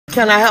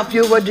Can I help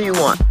you? What do you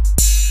want?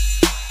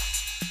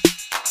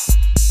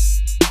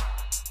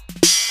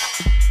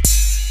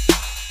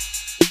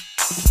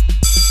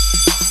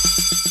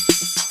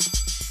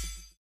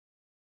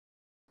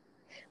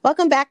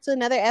 Welcome back to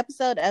another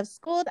episode of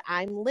Schooled.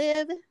 I'm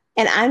Liv.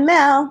 And I'm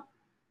Mel.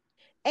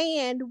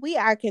 And we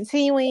are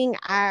continuing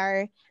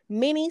our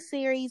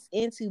mini-series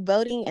into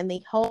voting and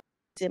the whole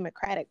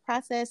democratic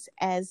process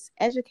as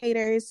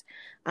educators.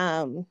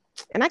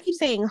 And I keep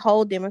saying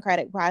whole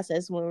democratic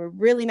process when we're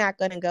really not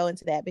going to go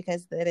into that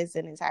because that is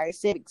an entire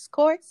civics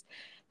course.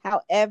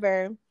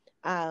 However,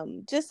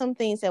 just some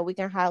things that we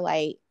can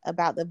highlight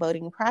about the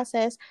voting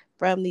process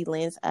from the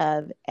lens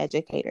of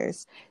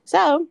educators.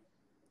 So,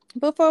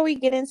 before we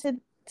get into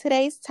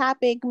today's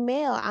topic,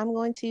 Mel, I'm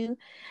going to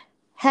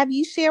have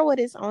you share what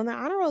is on the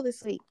honor roll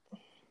this week.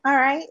 All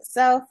right.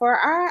 So for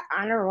our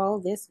honor roll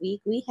this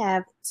week, we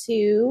have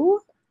two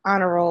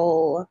honor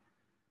roll.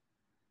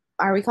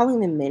 Are we calling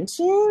them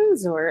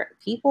mentions or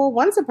people?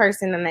 One's a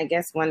person, and I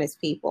guess one is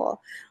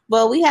people.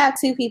 Well, we have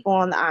two people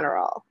on the honor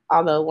roll,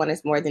 although one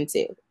is more than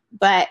two.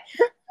 But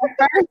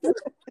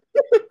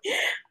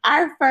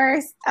our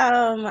first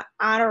honor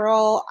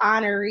roll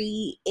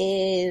honoree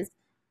is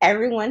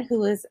everyone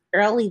who has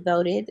early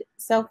voted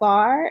so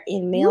far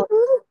in mail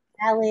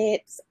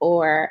ballots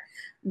or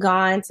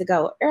gone to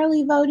go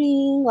early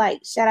voting.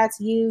 Like, shout out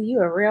to you. You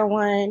a real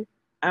one.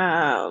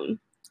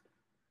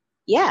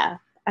 Yeah,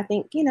 I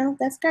think,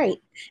 that's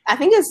great. I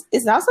think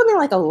it's also been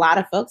like a lot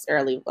of folks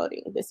early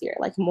voting this year,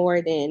 like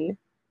more than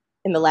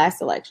in the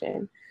last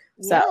election.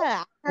 So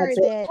yeah, I heard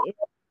that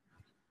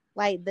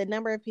like the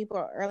number of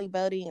people early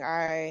voting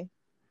are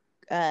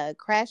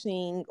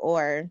crashing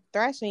or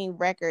thrashing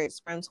records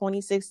from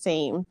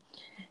 2016.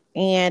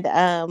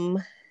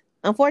 And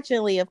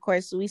unfortunately, of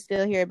course, we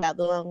still hear about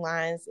the long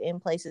lines in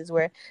places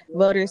where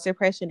voter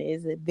suppression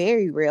is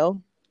very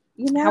real.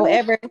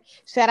 However,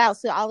 shout out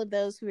to all of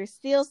those who are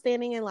still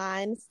standing in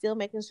line, still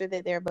making sure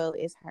that their vote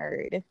is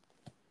heard.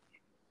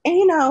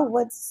 And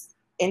what's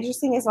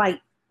interesting is like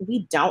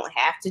we don't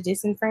have to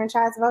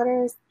disenfranchise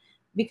voters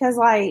because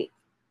like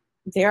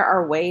there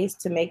are ways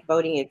to make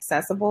voting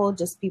accessible,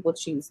 just people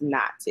choose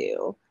not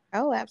to.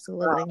 Oh,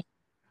 absolutely.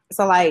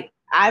 So like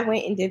I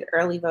went and did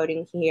early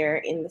voting here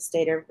in the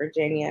state of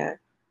Virginia.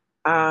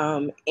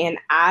 And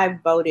I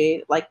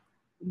voted like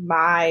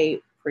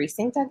my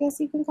precinct, I guess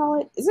you can call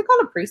it. Is it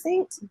called a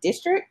precinct?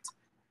 District?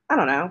 I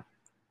don't know.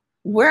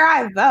 Where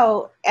I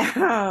vote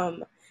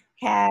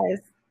has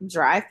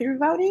drive-through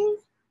voting.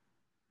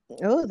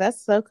 Oh,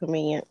 that's so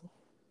convenient.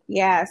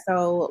 Yeah,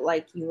 so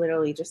like you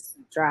literally just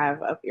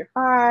drive up your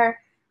car,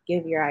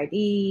 give your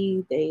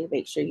ID, they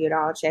make sure it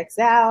all checks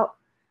out,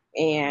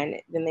 and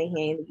then they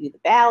hand you the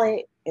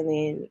ballot, and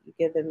then you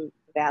give them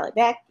the ballot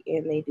back,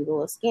 and they do the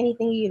little scanny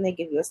thingy, and they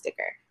give you a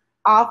sticker,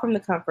 all from the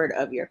comfort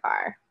of your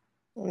car.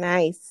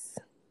 Nice.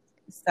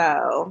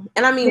 So,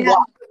 and I mean,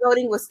 walk-in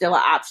voting was still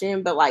an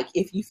option, but like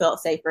if you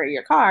felt safer in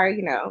your car,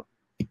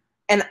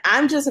 and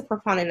I'm just a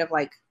proponent of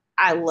like,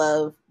 I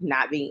love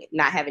not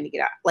having to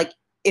get out. Like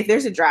if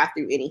there's a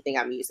drive-through anything,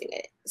 I'm using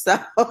it. So.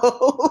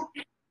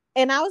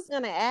 And I was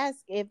going to ask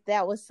if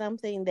that was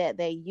something that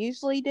they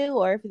usually do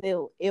or if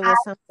it was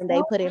something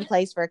they put in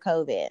place for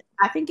COVID.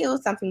 I think it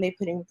was something they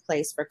put in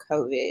place for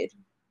COVID.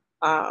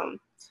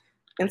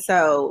 And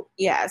so,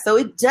 yeah, so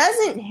it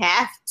doesn't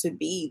have to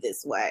be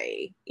this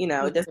way. It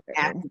doesn't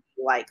have to be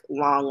like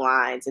long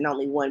lines and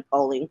only one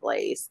polling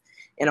place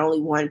and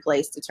only one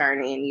place to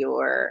turn in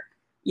your,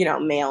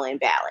 mail-in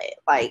ballot.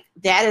 Like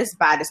that is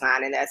by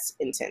design and that's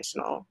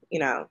intentional,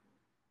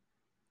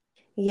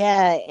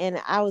 Yeah, and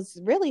I was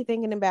really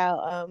thinking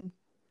about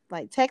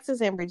like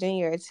Texas and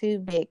Virginia are two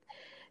big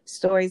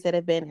stories that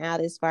have been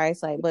out as far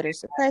as like voter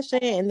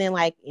suppression, and then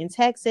like in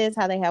Texas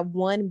how they have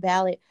one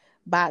ballot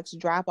box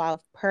drop off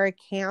per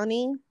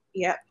county.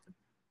 Yep.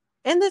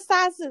 And the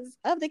sizes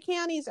of the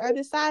counties are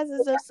the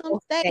sizes of some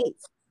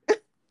states.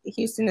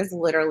 Houston is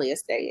literally a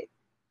state.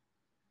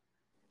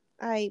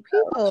 All right,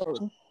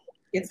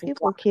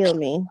 people kill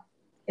me.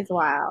 It's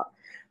wild.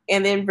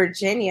 And then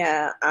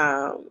Virginia,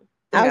 I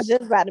was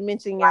just about to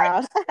mention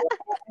y'all.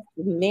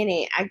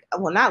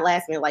 Not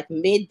last minute, like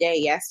midday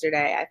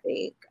yesterday, I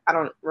think. I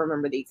don't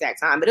remember the exact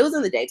time, but it was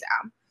in the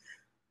daytime.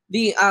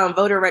 The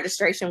voter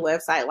registration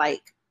website,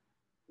 like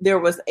there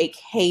was a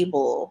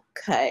cable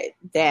cut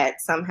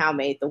that somehow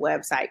made the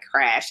website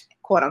crash,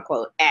 quote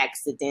unquote,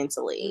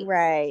 accidentally.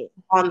 Right.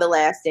 On the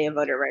last day of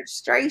voter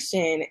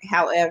registration.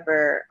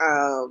 However,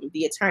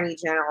 the Attorney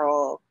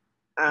General,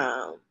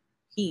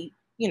 he,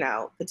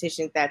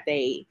 petitioned that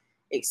they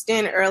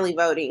extend early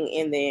voting,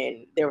 and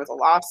then there was a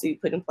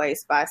lawsuit put in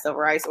place by a civil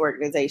rights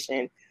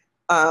organization.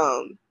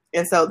 And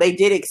so they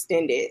did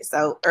extend it.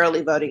 So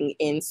early voting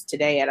ends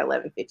today at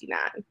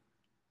 11:59.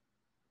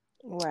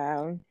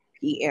 Wow.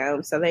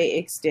 PM. So they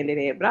extended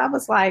it. But I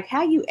was like,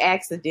 how you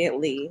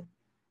accidentally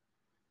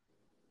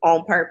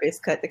on purpose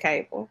cut the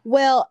cable?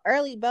 Well,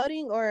 early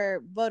voting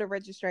or voter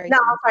registration? No,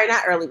 I'm sorry,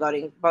 not early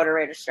voting, voter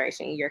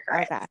registration. You're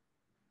correct. Okay.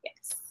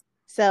 Yes.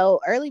 So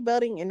early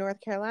voting in North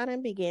Carolina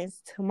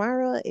begins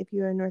tomorrow. If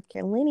you're a North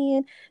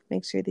Carolinian,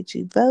 make sure that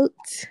you vote.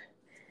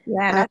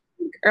 Yeah, and I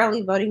think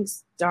early voting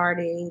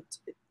started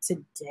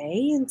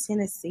today in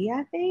Tennessee,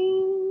 I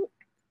think,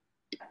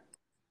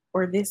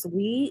 or this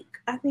week,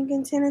 I think,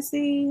 in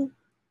Tennessee.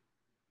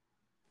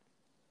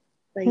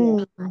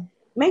 So yeah,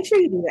 make sure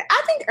you do that.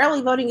 I think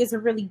early voting is a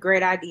really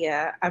great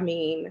idea. I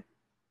mean,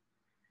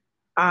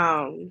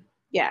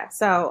 yeah.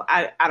 So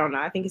I don't know.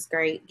 I think it's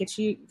great. Get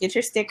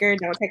your sticker.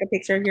 Don't take a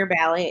picture of your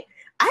ballot.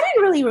 I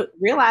didn't really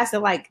realize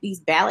that like these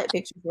ballot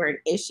pictures were an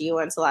issue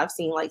until I've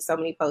seen like so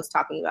many posts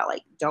talking about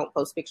like don't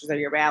post pictures of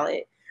your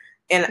ballot.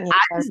 And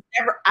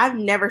I've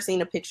never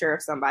seen a picture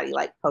of somebody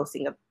like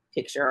posting a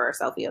picture or a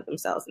selfie of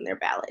themselves in their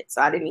ballot.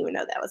 So I didn't even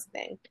know that was a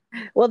thing.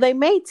 Well, they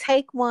may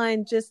take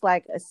one just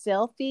like a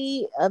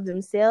selfie of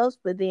themselves,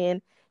 but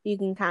then you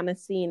can kind of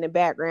see in the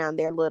background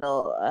their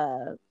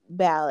little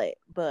ballot.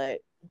 But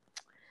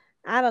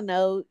I don't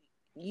know,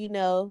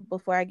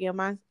 before I get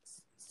my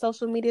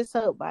social media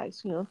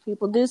soapbox,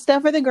 people do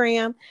stuff for the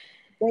gram.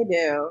 They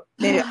do.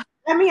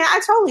 I mean, I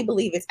totally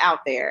believe it's out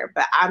there,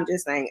 but I'm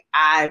just saying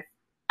I've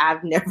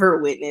never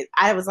witnessed.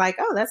 I was like,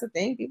 oh, that's a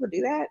thing. People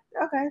do that.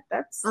 Okay,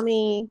 I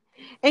mean,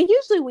 and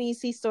usually when you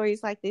see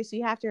stories like this,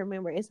 you have to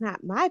remember it's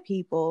not my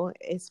people;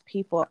 it's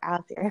people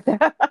out there.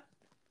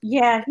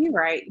 Yeah, you're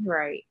right. You're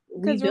right.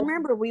 Because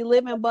remember, we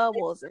live in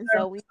bubbles, and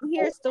so when you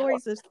hear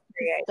stories of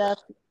stuff,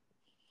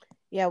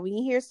 when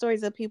you hear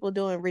stories of people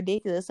doing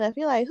ridiculous stuff,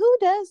 you're like, who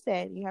does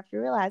that? And you have to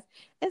realize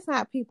it's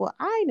not people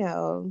I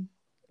know.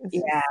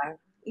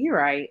 You're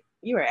right.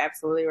 You are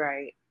absolutely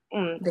right.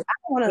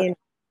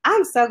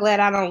 I'm so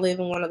glad I don't live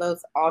in one of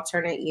those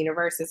alternate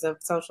universes of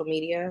social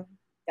media.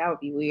 That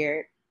would be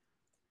weird.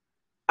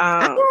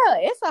 I know,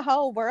 it's a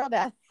whole world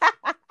out.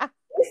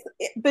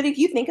 But if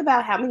you think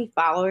about how many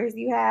followers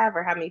you have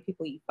or how many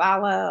people you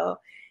follow,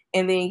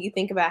 and then you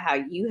think about how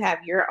you have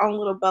your own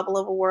little bubble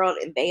of a world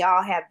and they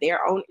all have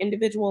their own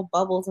individual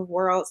bubbles of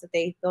worlds that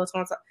they go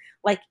to,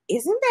 like,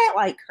 isn't that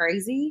like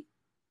crazy?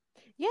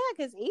 Yeah,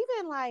 because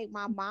even like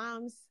my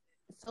mom's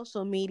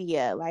social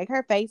media, like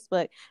her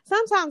Facebook,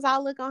 sometimes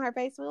I'll look on her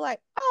Facebook like,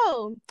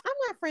 oh, I'm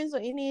not friends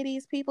with any of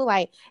these people.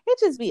 Like, it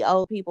just be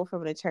old people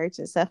from the church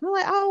and stuff. I'm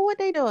like, oh, what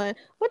they doing?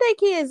 What they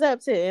kids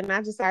up to? And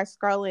I just start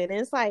scrolling. And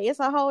it's like,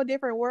 it's a whole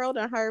different world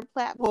on her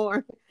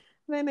platform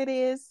than it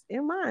is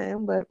in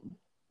mine. But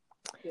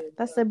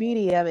that's the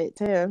beauty of it,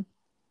 too.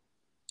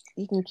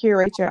 You can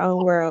curate your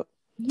own world.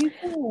 You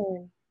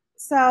can.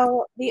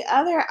 So the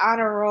other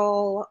honor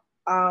roll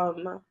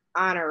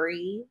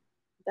honoree,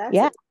 that's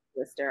a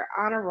twister,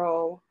 honor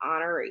roll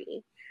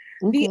honoree.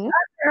 Mm-hmm. The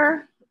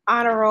other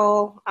honor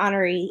roll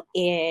honoree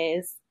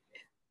is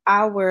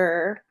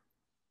our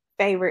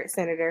favorite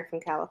senator from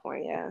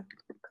California,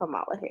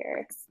 Kamala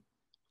Harris.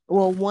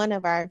 Well,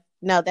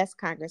 no, that's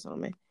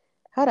Congresswoman.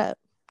 Hold up.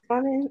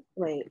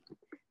 Wait.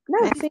 No,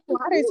 Maxine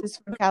Waters is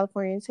from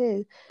California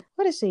too.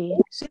 What is she?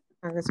 She's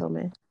a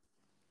Congresswoman.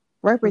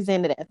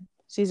 Representative.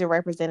 She's a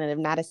representative,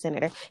 not a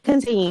senator.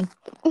 Continue.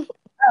 Oh,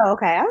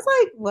 okay. I was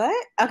like,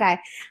 what? Okay.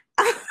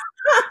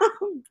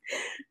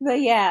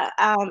 But yeah,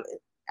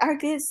 our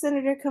good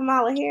Senator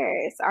Kamala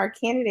Harris, our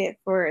candidate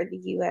for the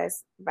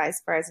U.S.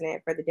 Vice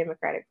President for the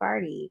Democratic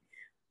Party,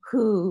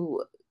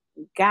 who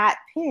got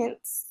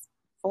Pence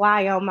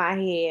fly on my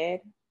head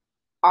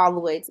all the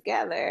way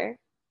together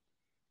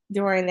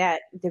during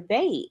that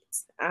debate.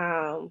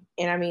 And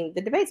I mean,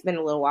 the debate's been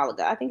a little while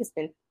ago. I think it's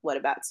been,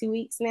 about 2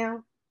 weeks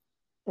now?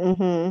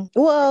 Mm-hmm.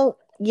 Well,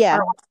 yeah.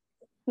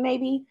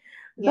 Maybe.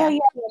 Yeah. But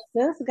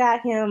yeah, sis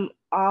got him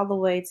all the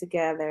way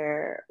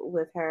together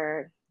with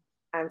her,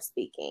 I'm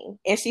speaking.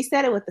 And she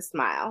said it with a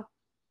smile.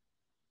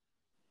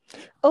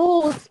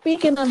 Oh,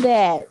 speaking of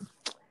that,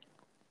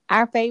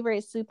 our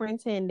favorite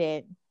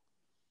superintendent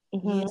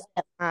used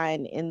that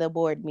line in the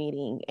board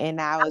meeting, and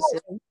I was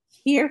just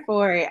here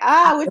for it.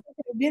 I wish I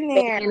could have been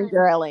there.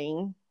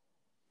 Girling.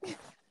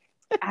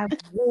 I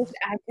wish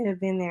I could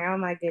have been there. Oh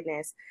my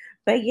goodness.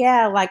 But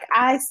yeah, like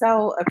I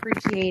so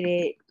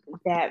appreciated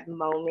that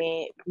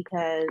moment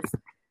because,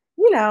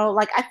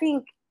 like I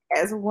think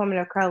as a woman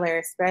of color,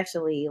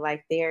 especially,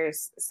 like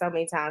there's so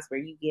many times where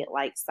you get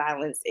like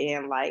silenced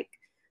and like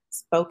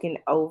spoken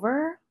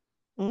over.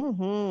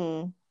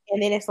 Mm-hmm.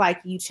 And then it's like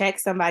you check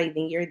somebody,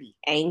 then you're the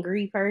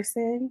angry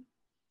person.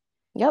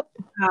 Yep.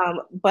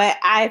 But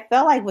I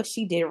felt like what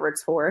she did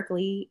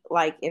rhetorically,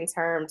 like in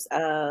terms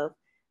of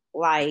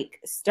like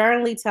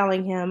sternly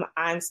telling him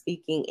I'm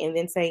speaking and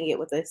then saying it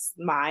with a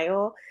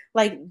smile,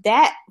 like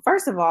that,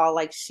 first of all,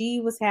 like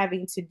she was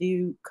having to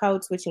do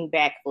code switching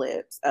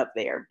backflips up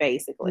there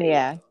basically.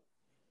 Yeah.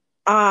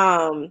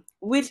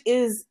 Which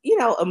is,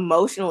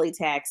 emotionally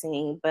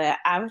taxing, but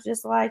I was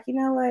just like, you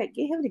know what,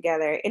 get him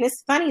together. And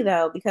it's funny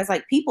though, because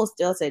like people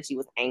still said she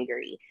was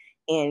angry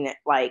and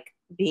like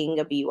being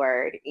a B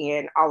word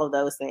and all of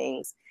those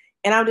things.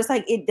 And I'm just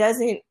like,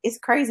 it's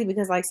crazy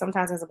because like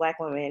sometimes as a Black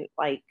woman,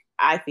 like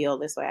I feel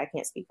this way. I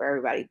can't speak for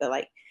everybody, but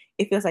like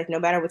it feels like no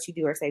matter what you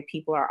do or say,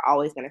 people are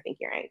always going to think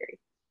you're angry.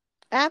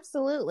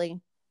 Absolutely.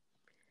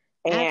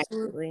 And,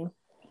 absolutely.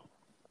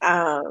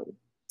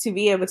 to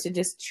be able to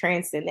just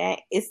transcend that.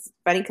 It's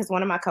funny because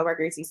one of my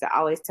coworkers used to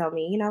always tell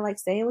me, like,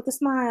 say it with a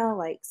smile,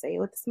 like, say it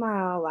with a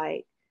smile,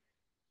 like,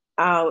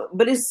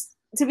 but it's,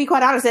 to be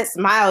quite honest, that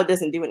smile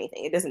doesn't do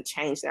anything. It doesn't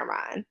change their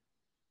mind.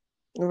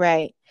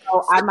 Right.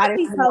 So I might as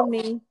well told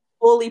me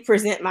fully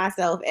present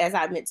myself as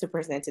I meant to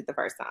present it the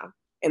first time,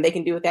 and they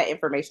can do with that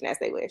information as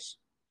they wish.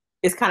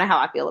 It's kind of how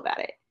I feel about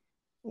it.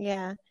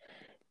 Yeah.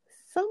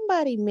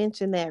 Somebody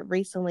mentioned that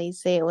recently,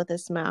 say it with a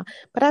smile,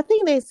 but I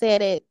think they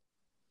said it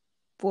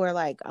for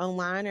like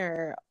online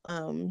or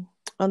on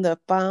the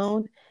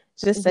phone,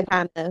 just to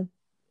kind of,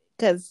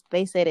 because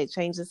they said it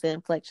changes the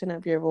inflection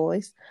of your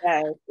voice.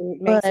 Yeah,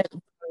 it makes it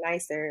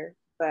nicer,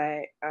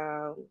 but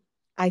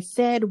I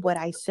said what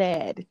I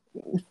said.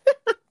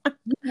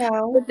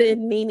 With the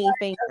Nene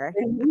finger.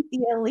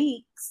 The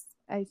leaks.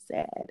 I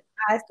said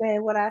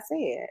what I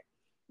said.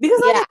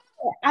 Because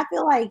I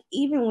feel like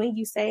even when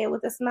you say it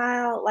with a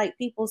smile, like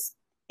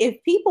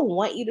if people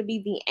want you to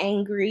be the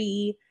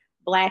angry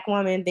Black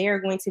woman, they're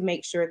going to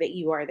make sure that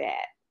you are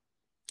that.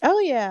 Oh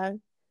yeah,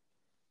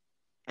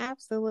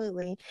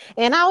 absolutely.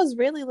 And I was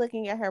really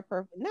looking at her,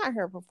 not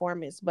her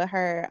performance, but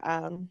her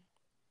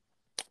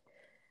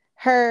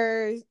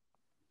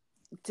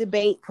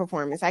debate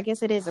performance. I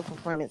guess it is a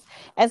performance.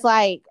 It's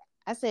like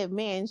I said,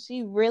 man,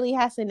 she really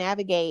has to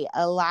navigate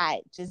a lot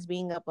just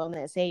being up on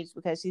that stage,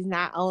 because she's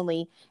not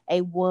only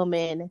a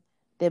woman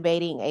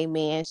debating a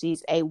man,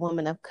 she's a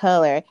woman of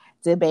color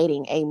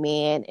debating a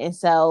man. And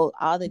so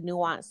all the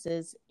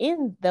nuances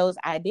in those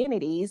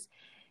identities,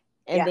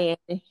 and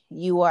then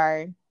you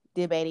are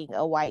debating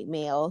a white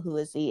male who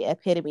is the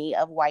epitome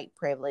of white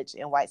privilege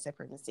and white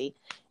supremacy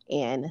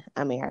in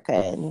America.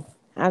 And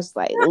I was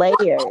like,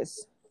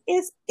 layers.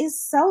 It's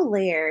so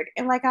layered.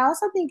 And like, I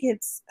also think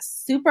it's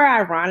super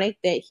ironic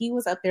that he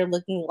was up there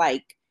looking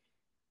like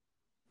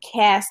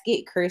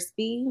Casket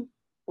Crispy,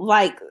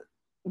 like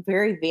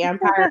very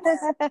vampire.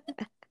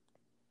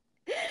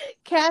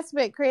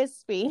 Casket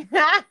Crispy.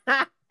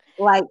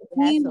 Like,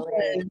 he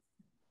was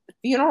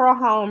funeral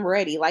home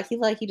ready. Like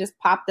he just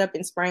popped up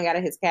and sprang out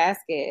of his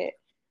casket.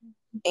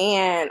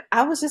 And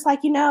I was just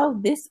like,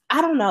 this,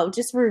 I don't know,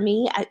 just for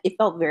me, it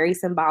felt very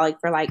symbolic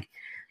for like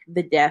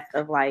the death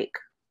of like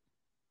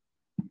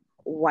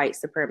white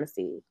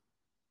supremacy.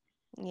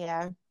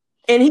 Yeah.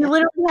 And he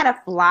literally had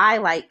a fly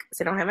like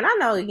sit on him. And I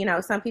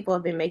know, some people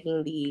have been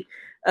making the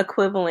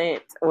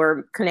equivalent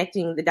or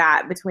connecting the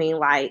dot between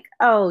like,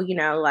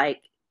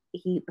 like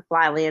the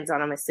fly lands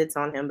on him and sits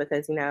on him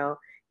because,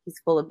 he's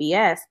full of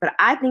BS. But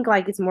I think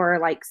like it's more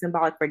like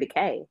symbolic for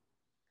decay.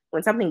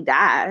 When something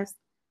dies,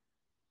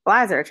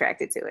 flies are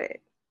attracted to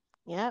it.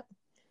 Yep.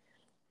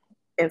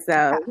 And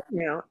so,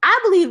 I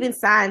believe in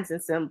signs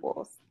and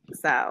symbols.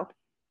 So,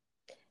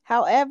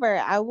 however,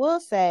 I will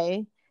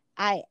say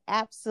I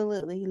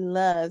absolutely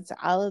loved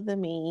all of the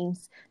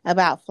memes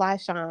about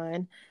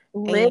Fly-Shawn.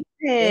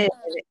 Listen,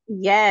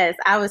 yes,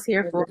 I was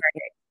here for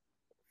it.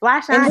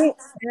 Fly-Shawn,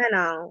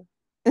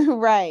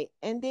 right.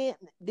 And then,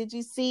 did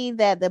you see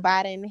that the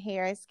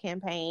Biden-Harris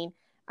campaign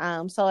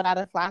sold out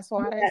of fly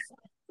swatters?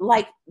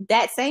 Like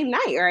that same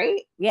night,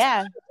 right?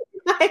 Yeah.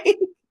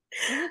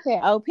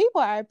 Oh,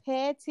 people are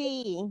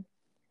petty,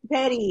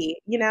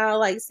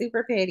 like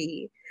super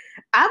petty.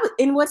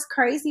 And what's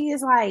crazy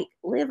is like,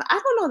 Liv, I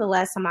don't know the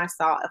last time I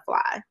saw a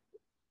fly.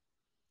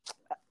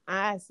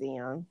 I see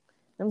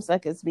them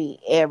suckers be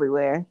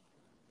everywhere.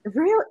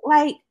 Really?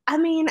 Like, I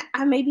mean,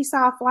 I maybe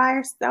saw a fly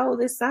or so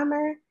this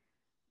summer,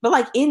 but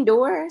like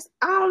indoors,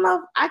 I don't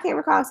know. I can't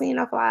recall seeing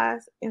no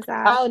flies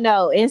inside. Oh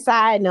no,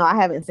 inside, no, I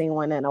haven't seen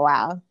one in a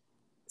while.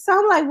 So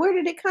I'm like, where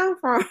did it come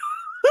from?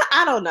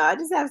 I don't know. I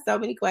just have so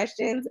many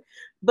questions,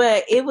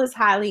 but it was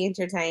highly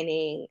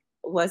entertaining.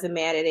 Wasn't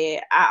mad at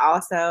it. I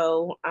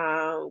also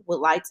would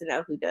like to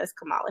know who does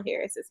Kamala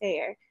Harris's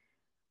hair.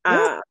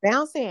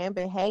 Bouncing and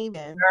behaving.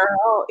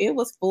 Girl, it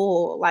was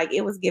full. Like,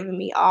 it was giving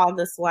me all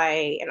the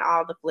sway and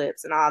all the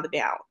flips and all the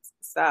bounce.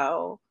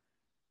 So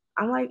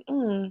I'm like,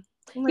 you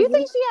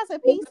think she has a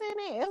piece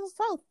in it? It was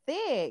so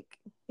thick.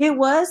 It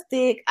was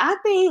thick. I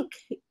think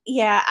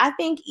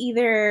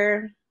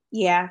either,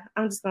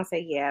 I'm just going to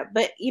say yeah.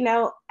 But you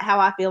know how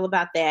I feel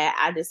about that.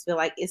 I just feel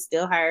like it's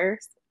still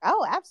hers.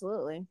 Oh,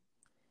 absolutely.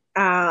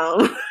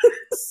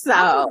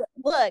 So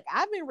look,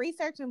 I've been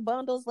researching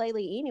bundles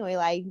lately anyway.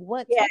 Like,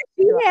 what? Yeah,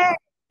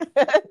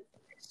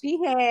 she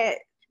had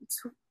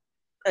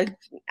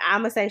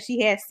I'm gonna say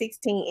she had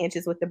 16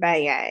 inches with the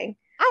bang.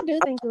 I do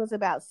think it was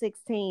about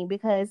 16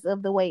 because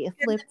of the way it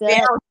flipped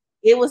up.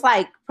 It was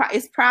like,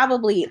 it's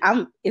probably,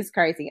 it's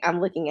crazy.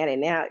 I'm looking at it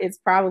now. It's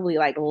probably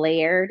like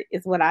layered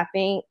is what I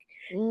think.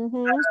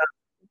 Mm-hmm.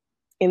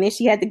 And then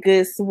she had the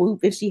good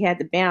swoop and she had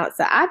the bounce.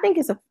 So I think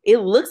it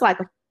looks like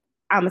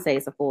I'm gonna say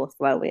it's a full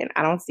slow in.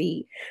 I don't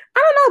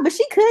know, but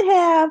she could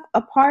have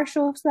a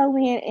partial slow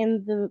in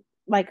and the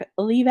like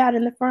leave out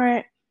in the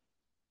front,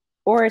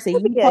 or it's a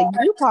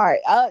U part.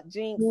 Oh,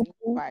 Jinx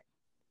part.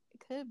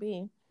 It could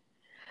be.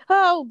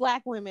 Oh,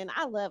 Black women,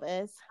 I love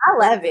us. I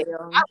love it.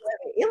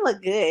 It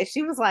looked good.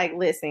 She was like,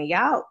 "Listen,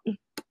 y'all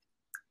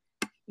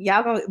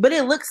gonna," but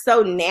it looks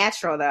so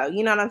natural though.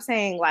 You know what I'm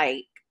saying?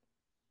 Like,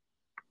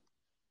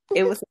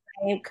 It was the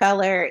same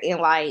color and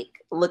like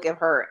look of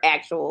her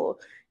actual,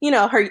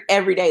 her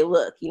everyday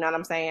look. You know what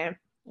I'm saying?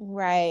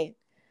 Right.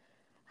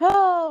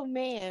 Oh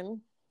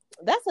man.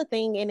 That's a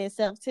thing in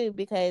itself too,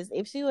 because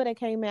if she would have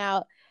came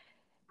out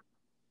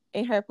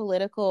in her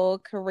political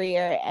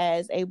career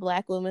as a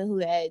Black woman who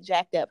had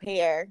jacked up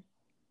hair,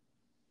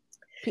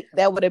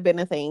 that would have been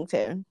a thing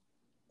too.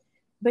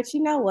 But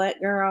you know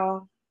what,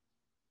 girl?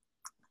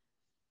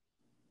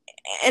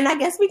 And I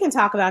guess we can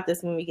talk about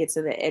this when we get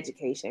to the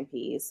education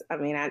piece. I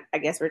mean, I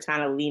guess we're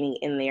kind of leaning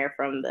in there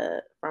from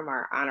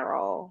our honor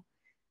roll.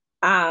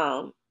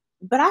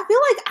 But I feel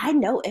like I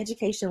know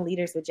education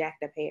leaders with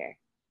jacked up hair.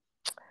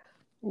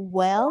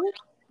 Well,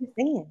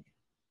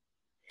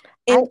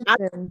 And I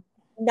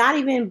not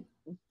even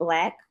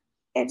Black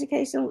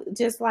education,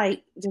 just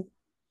like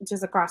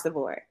just across the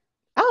board.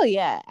 Oh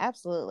yeah,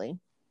 absolutely.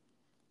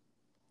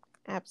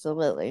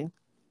 Absolutely.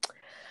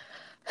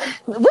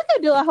 We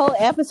could do a whole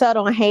episode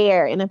on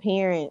hair and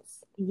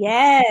appearance.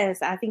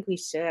 Yes, I think we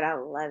should. I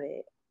love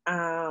it.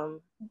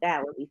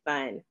 That would be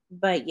fun.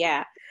 But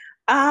yeah.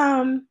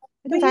 But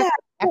yeah,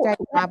 after I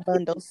get my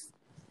bundles.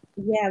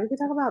 Yeah, we can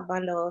talk about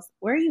bundles.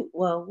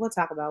 We'll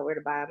talk about where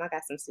to buy them. I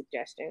got some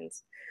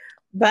suggestions.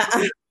 But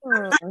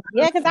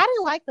yeah, because I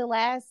didn't like the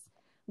last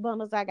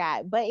bundles I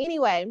got. But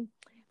anyway,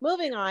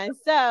 moving on.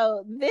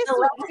 So this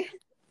week,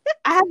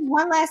 I have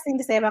one last thing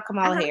to say about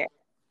Kamala Harris.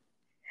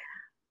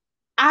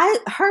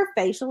 Her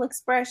facial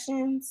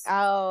expressions.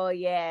 Oh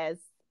yes,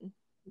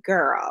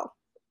 girl.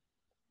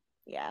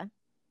 Yeah,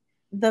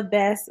 the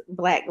best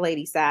Black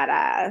lady side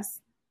eyes.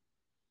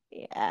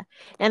 Yeah,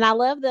 and I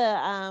love the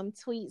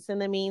tweets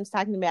and the memes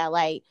talking about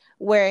like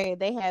where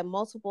they had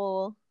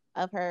multiple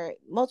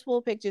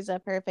pictures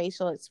of her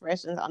facial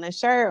expressions on a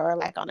shirt or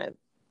like on a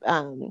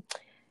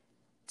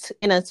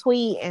in a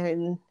tweet,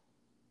 and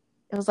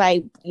it was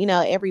like,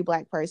 every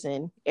Black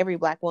person, every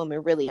Black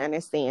woman really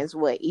understands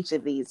what each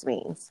of these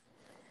means.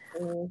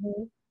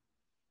 Mm-hmm.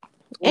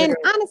 And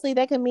honestly,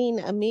 that could mean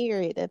a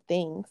myriad of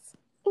things.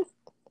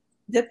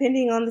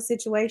 Depending on the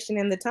situation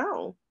and the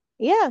tone.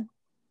 Yeah.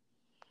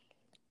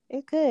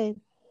 It could.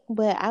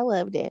 But I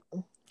loved it.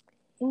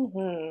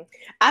 Mm-hmm.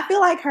 I feel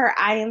like her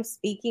I am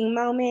speaking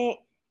moment,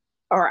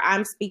 or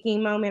I'm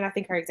speaking moment, I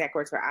think her exact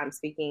words were I'm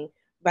speaking.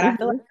 But I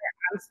feel like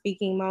her I'm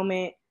speaking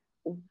moment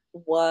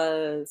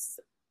was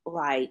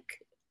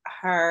like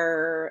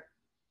her,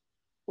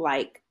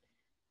 like,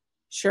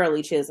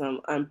 Shirley Chisholm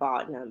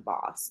unbought and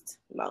unbossed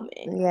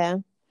moment. Yeah.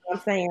 I'm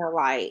saying,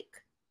 like,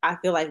 I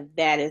feel like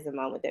that is a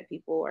moment that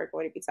people are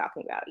going to be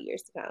talking about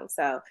years to come.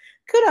 So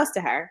kudos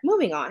to her.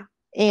 Moving on.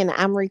 And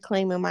I'm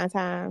reclaiming my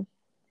time.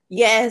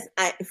 Yes,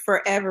 I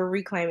forever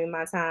reclaiming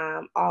my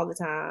time all the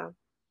time.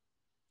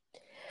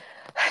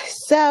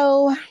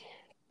 So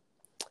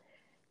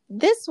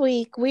this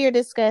week we are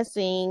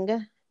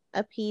discussing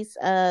a piece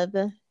of,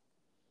 the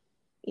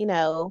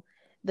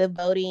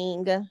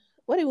voting,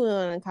 what do we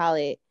want to call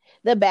it?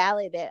 The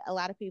ballot that a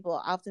lot of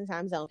people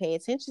oftentimes don't pay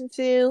attention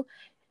to.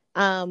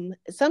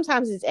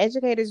 Sometimes as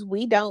educators,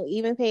 we don't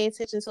even pay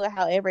attention to it.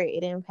 However,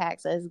 it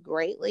impacts us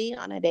greatly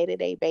on a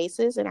day-to-day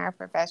basis in our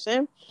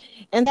profession.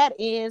 And that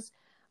is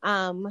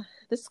the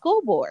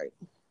school board.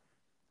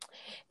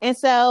 And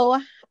so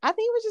I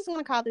think we're just going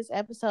to call this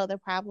episode The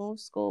Problem with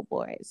School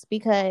Boards,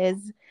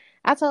 because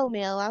I told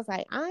Mel, I was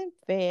like, I'm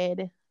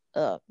fed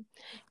up.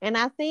 And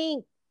I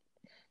think,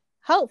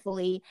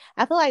 hopefully,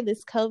 I feel like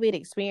this COVID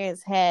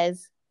experience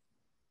has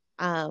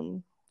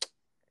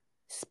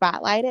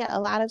spotlighted a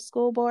lot of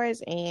school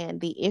boards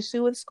and the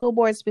issue with school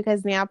boards,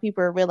 because now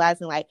people are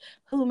realizing like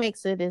who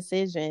makes the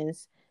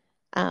decisions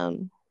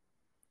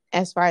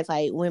as far as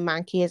like when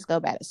my kids go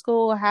back to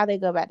school, how they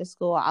go back to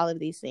school, all of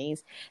these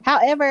things.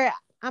 However,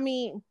 I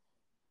mean,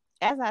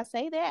 as I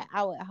say that,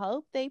 I would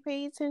hope they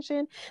pay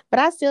attention, but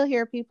I still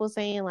hear people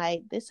saying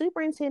like the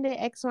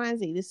superintendent X, Y, and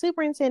Z, the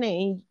superintendent,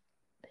 and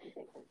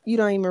you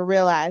don't even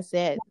realize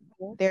that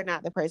they're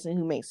not the person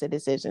who makes the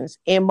decisions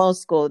in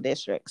most school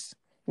districts.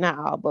 Not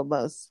all, but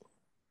most.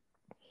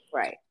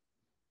 Right.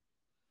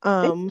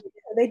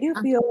 They do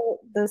feel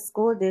the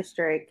school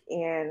district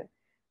and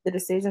the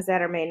decisions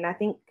that are made. And I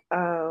think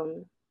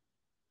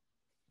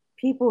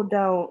people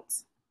don't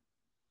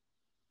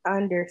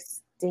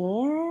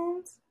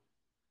understand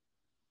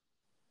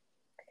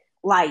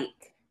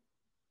like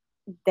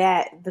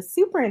that the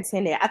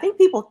superintendent, I think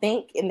people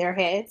think in their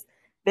heads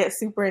that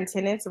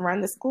superintendents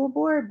run the school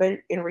board, but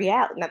in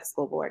reality, not the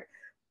school board,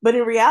 but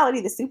in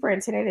reality, the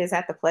superintendent is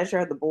at the pleasure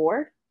of the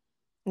board.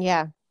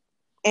 Yeah.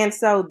 And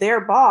so their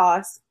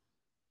boss,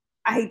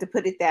 I hate to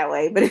put it that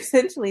way, but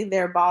essentially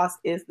their boss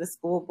is the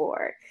school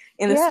board.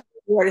 And the school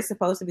board is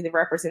supposed to be the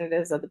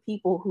representatives of the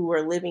people who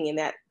are living in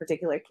that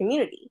particular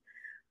community.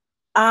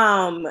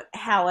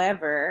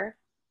 However,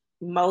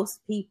 most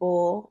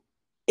people,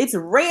 it's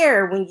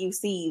rare when you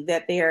see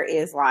that there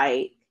is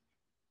like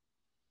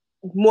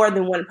more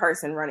than one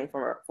person running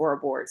for a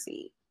board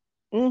seat.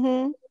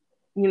 Mm-hmm.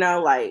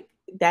 Like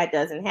that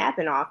doesn't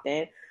happen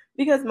often,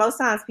 because most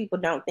times people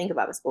don't think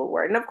about the school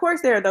board. And of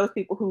course, there are those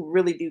people who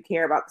really do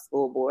care about the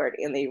school board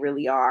and they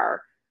really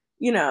are,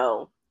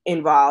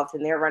 involved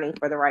and they're running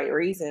for the right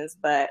reasons.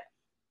 But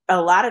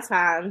a lot of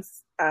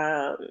times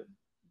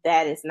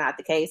that is not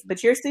the case.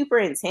 But your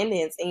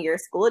superintendents in your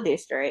school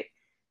district,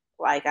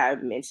 like I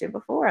mentioned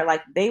before,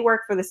 like they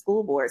work for the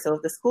school board. So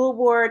if the school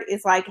board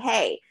is like,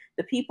 hey,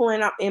 the people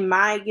in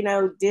my,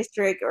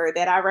 district or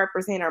that I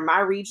represent, or my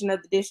region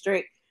of the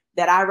district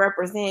that I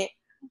represent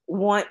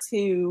want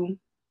to,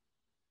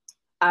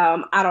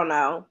 I don't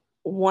know,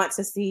 want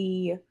to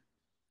see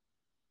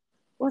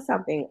what's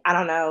something, I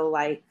don't know,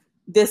 like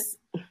this,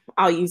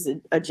 I'll use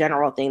a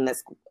general thing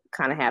that's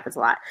kind of happens a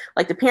lot.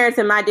 Like the parents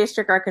in my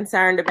district are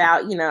concerned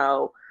about,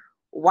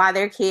 why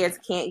their kids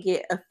can't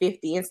get a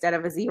 50 instead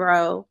of a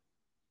 0.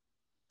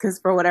 Because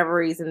for whatever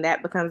reason,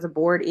 that becomes a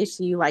board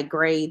issue, like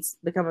grades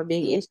become a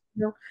big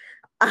issue.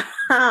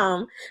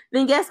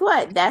 Then guess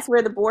what? That's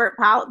where the board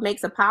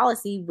makes a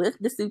policy with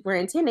the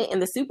superintendent, and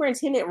the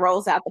superintendent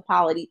rolls out the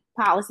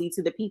policy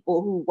to the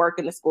people who work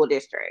in the school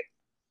district.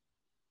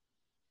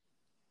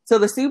 So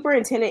the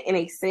superintendent, in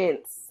a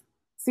sense,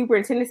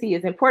 superintendency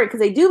is important because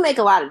they do make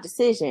a lot of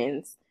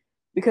decisions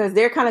because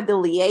they're kind of the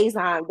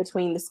liaison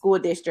between the school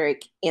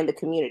district and the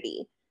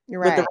community.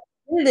 Right. But the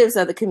representatives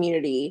of the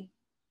community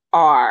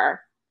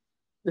are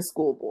the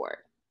school board.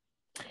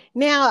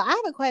 Now, I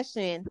have a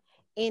question.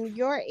 In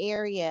your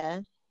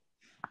area,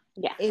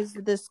 is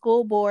the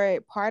school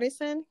board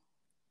partisan?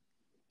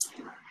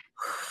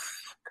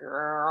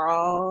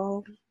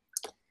 Girl.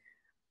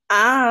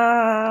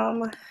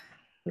 I'm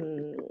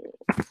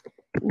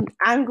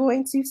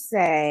going to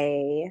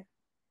say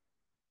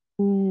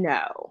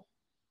no.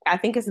 I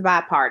think it's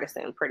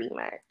bipartisan pretty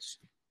much.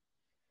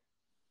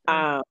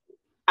 I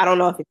don't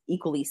know if it's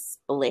equally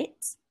split.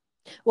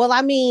 Well,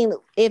 I mean,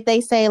 if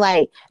they say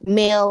like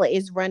Mel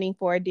is running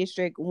for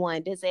District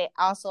 1, does it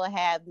also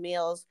have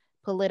Mel's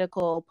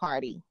political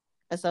party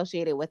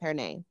associated with her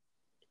name?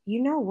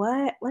 You know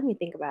what? Let me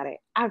think about it.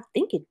 I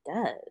think it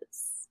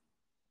does.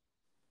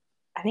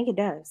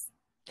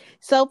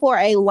 So for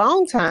a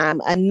long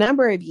time, a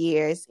number of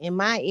years in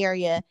my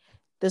area,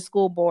 the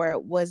school board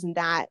was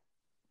not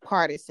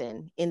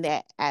partisan in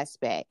that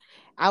aspect.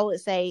 I would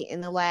say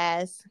in the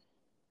last,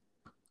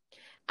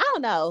 I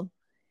don't know,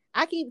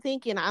 I keep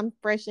thinking I'm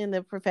fresh in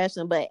the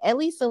profession, but at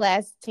least the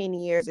last 10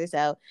 years or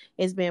so,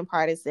 it's been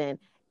partisan.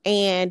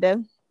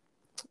 And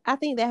I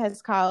think that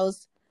has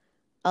caused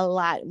a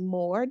lot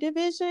more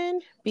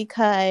division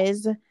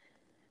because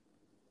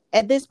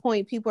at this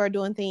point, people are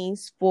doing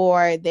things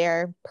for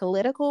their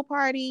political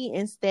party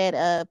instead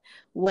of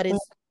what is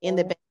in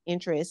the best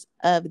interest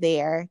of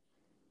their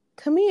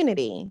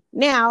community.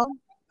 Now,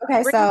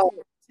 okay, so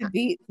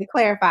to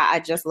clarify, I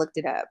just looked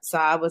it up, so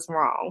I was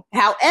wrong.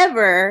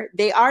 However,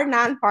 they are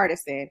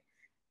nonpartisan.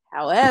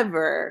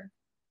 However,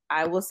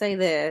 I will say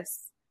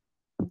this,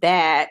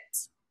 that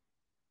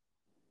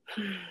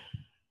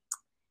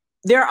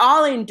they're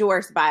all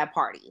endorsed by a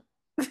party.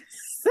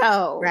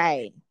 So,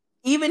 right.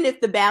 Even if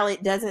the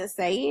ballot doesn't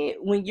say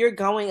it, when you're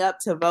going up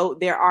to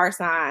vote, there are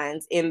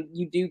signs, and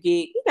you do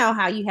get,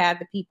 how you have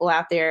the people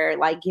out there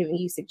like giving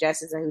you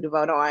suggestions on who to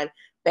vote on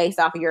based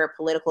off of your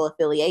political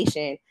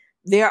affiliation.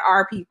 There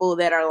are people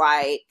that are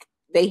like,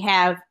 they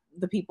have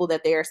the people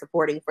that they are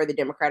supporting for the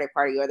Democratic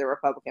Party or the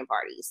Republican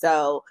Party.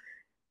 So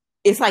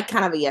it's like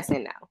kind of a yes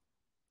and no.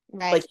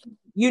 Right. Like,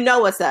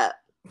 what's up.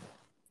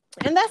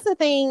 And that's the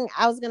thing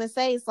I was going to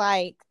say. It's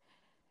like,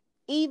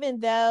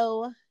 even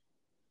though,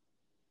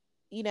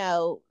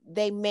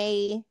 they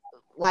may,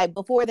 like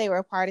before they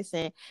were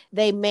partisan,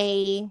 they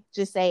may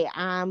just say,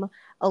 I'm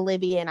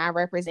Olivia and I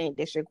represent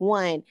District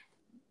 1.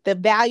 The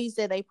values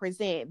that they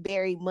present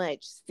very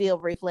much still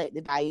reflect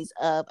the values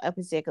of a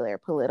particular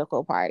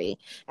political party.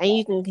 And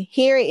you can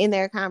hear it in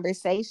their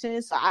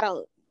conversations.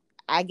 So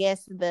I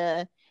guess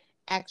the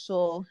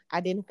actual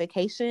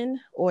identification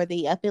or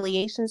the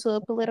affiliation to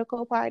a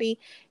political party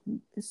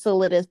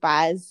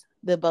solidifies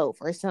the vote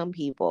for some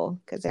people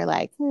because they're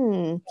like,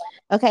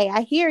 okay,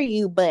 I hear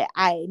you, but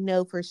I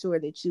know for sure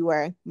that you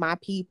are my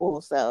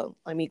people. So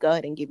let me go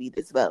ahead and give you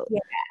this vote. Yeah,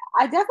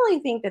 I definitely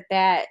think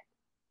that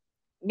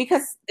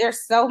because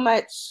there's so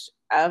much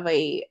of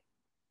a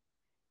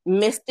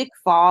mystic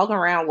fog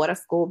around what a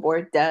school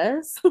board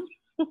does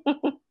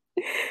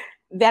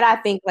that I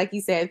think, like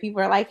you said,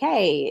 people are like,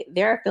 hey,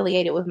 they're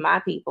affiliated with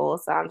my people,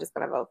 so I'm just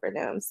going to vote for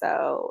them.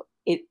 So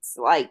it's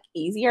like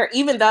easier,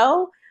 even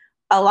though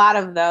a lot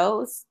of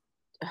those,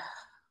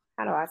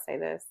 how do I say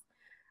this?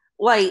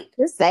 Like,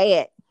 just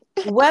say it.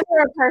 Whether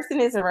a person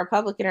is a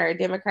Republican or a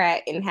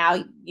Democrat and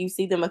how you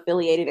see them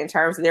affiliated in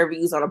terms of their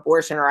views on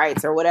abortion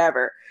rights or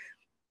whatever,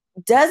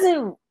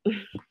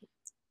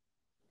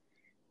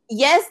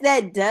 yes,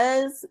 that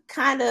does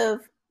kind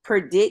of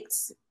predict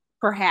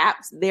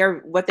perhaps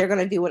what they're going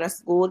to do in a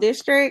school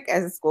district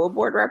as a school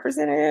board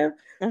representative,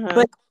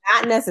 but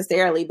not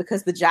necessarily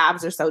because the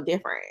jobs are so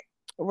different.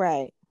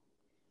 Right.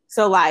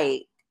 So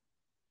like,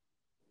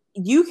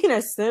 you can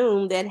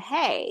assume that,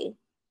 hey,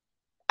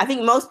 I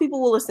think most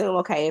people will assume,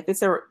 okay, if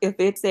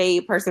it's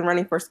a person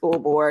running for school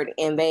board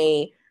and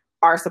they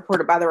are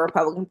supported by the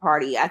Republican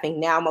Party, I think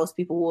now most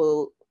people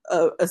will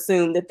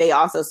assume that they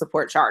also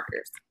support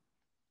charters.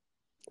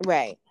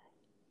 Right.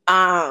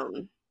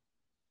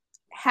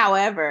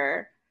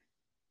 However,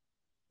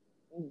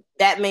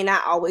 that may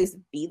not always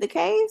be the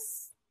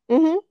case.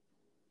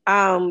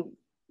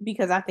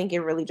 Because I think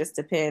it really just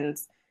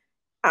depends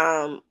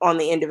on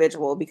the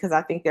individual, because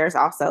I think there's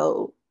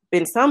also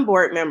been some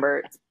board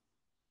members,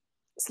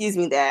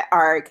 that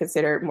are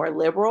considered more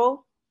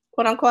liberal,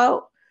 quote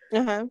unquote,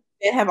 that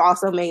have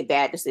also made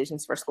bad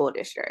decisions for school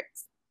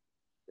districts.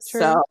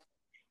 True. So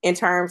in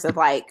terms of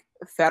like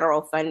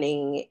federal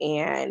funding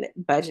and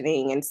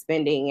budgeting and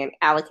spending and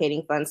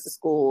allocating funds to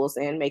schools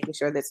and making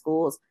sure that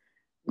schools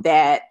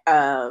that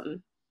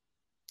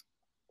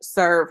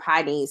serve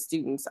high needs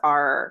students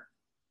are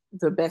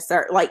the best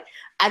served. Like,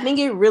 I think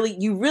you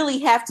really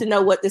have to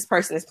know what this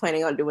person is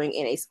planning on doing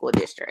in a school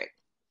district,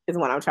 is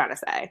what I'm trying to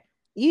say.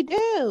 You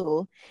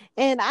do.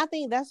 And I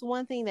think that's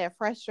one thing that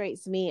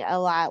frustrates me a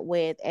lot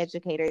with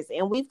educators.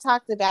 And we've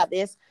talked about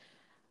this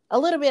a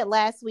little bit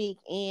last week,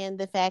 and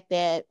the fact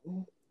that,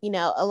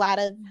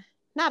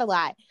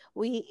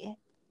 we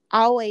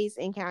always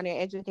encounter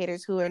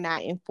educators who are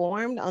not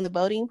informed on the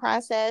voting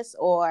process,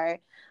 or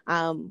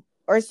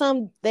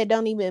some that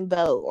don't even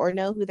vote or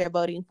know who they're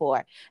voting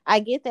for. I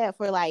get that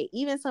for like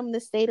even some of the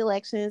state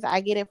elections.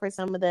 I get it for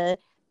some of the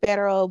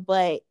federal,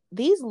 but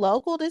these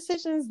local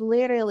decisions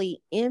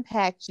literally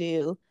impact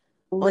you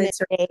on a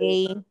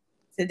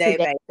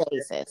day-to-day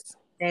basis.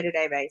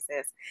 Day-to-day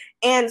basis.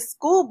 And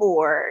school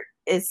board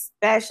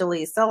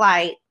especially. So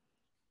like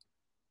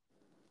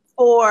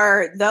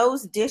for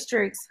those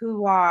districts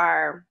who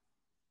are,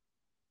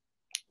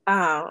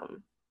 I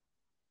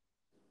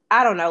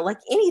don't know, like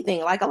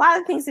anything, like a lot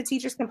of things that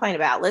teachers complain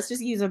about. Let's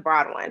just use a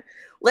broad one.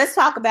 Let's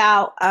talk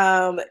about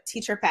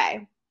teacher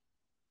pay,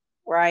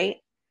 right?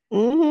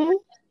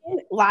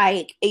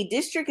 Like a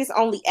district is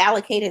only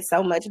allocated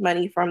so much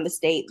money from the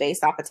state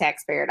based off of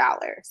taxpayer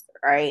dollars,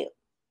 right?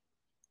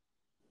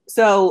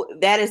 So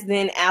that is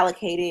then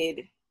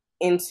allocated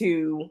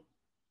into,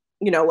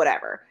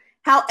 whatever.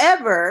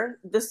 However,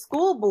 the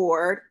school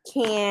board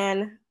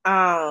can,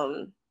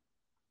 I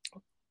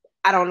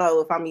don't know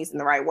if I'm using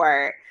the right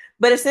word,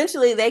 but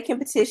essentially they can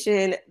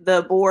petition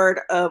the board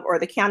of, or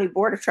the county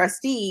board of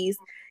trustees,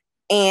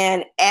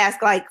 and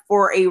ask like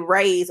for a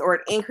raise or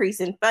an increase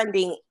in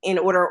funding in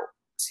order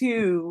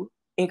to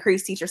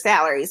increase teacher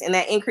salaries. And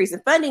that increase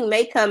in funding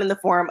may come in the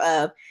form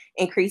of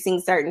increasing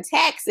certain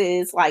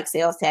taxes, like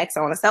sales tax,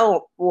 so on and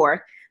so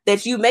forth,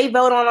 that you may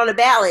vote on a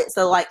ballot.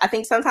 So like, I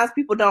think sometimes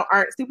people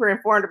aren't super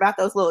informed about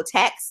those little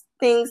tax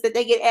things that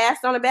they get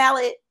asked on a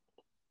ballot.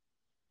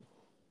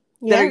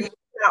 Yeah. That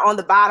are on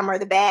the bottom or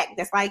the back.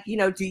 That's like,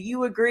 do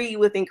you agree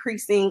with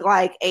increasing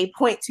like a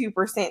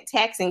 0.2%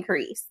 tax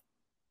increase?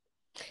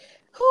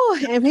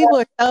 And people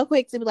are so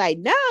quick to be like,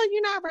 no,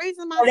 you're not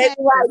raising my taxes.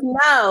 Like,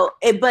 no,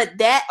 but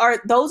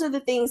those are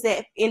the things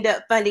that end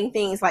up funding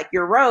things like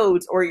your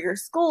roads or your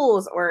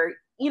schools or,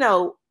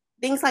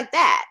 things like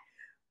that.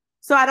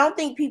 So I don't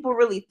think people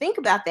really think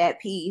about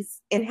that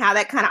piece and how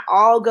that kind of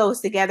all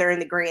goes together in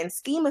the grand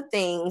scheme of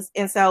things.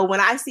 And so when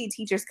I see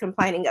teachers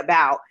complaining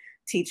about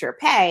teacher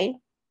pay,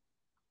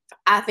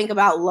 I think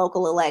about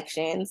local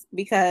elections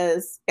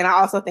and I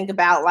also think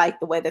about like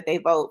the way that they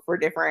vote for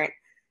different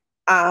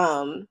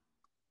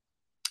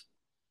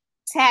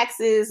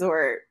taxes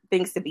or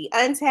things to be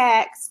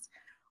untaxed,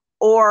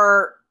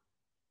 or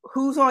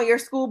who's on your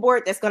school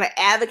board that's going to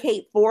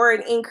advocate for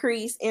an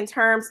increase in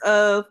terms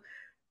of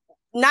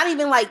not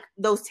even like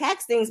those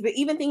tax things, but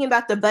even thinking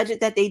about the budget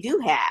that they do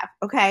have.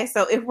 Okay.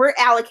 So if we're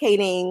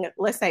allocating,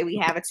 let's say we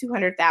have a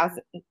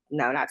 200,000,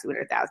 no, not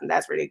 200,000.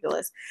 That's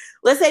ridiculous.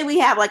 Let's say we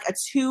have like a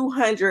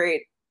 $200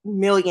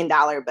 million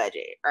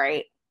budget,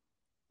 right?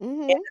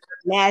 In an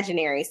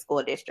imaginary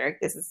school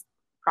district. This is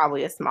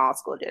probably a small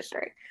school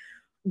district.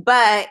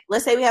 But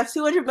let's say we have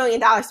 $200 million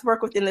to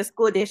work within the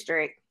school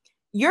district.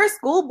 Your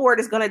school board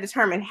is going to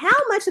determine how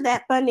much of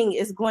that funding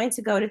is going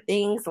to go to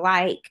things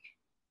like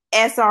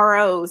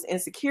SROs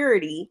and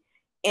security,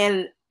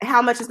 and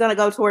how much is going to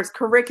go towards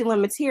curriculum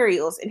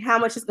materials, and how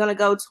much is going to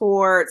go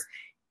towards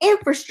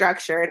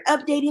infrastructure and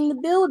updating the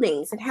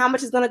buildings, and how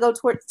much is going to go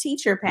towards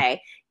teacher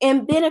pay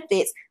and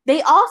benefits.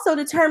 They also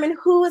determine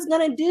who is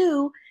going to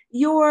do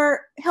your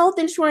health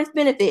insurance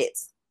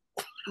benefits.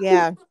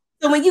 Yeah.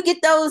 So when you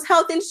get those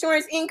health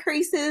insurance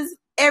increases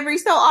every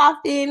so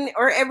often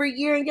or every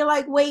year, and you're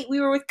like, wait,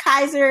 we were with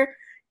Kaiser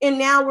and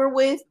now we're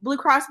with Blue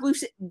Cross Blue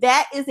Shield,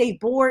 that is a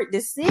board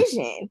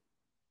decision.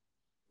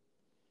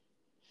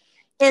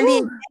 And the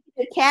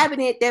executive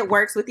cabinet that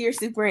works with your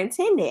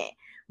superintendent.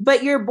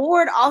 But your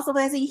board also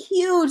has a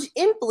huge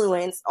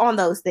influence on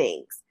those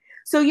things.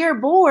 So your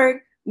board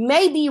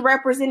may be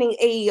representing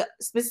a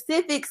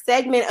specific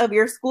segment of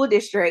your school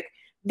district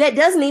that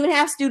doesn't even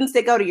have students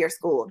that go to your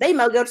school. They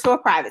may go to a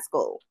private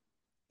school.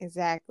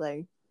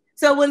 Exactly.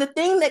 So when the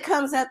thing that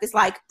comes up is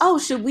like, oh,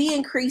 should we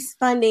increase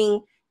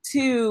funding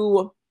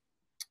to,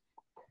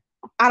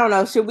 I don't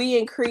know, should we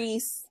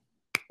increase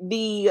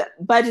the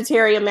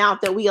budgetary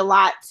amount that we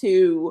allot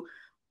to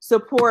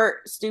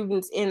support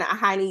students in a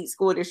high need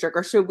school district?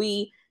 Or should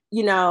we,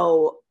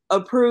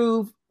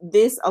 approve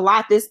this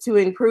to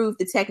improve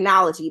the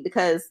technology,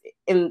 because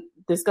and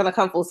this is going to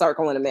come full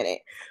circle in a minute.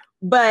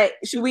 But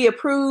should we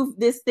approve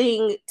this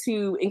thing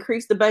to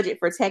increase the budget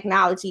for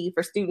technology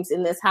for students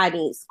in this high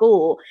need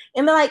school?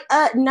 And they're like,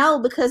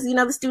 no, because, you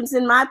know, the students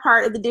in my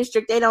part of the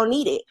district, they don't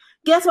need it.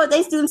 Guess what?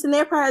 They students in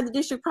their part of the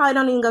district probably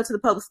don't even go to the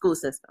public school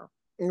system.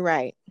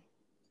 Right.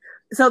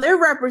 So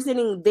they're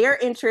representing their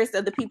interest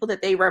of the people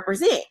that they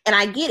represent. And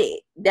I get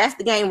it. That's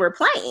the game we're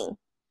playing.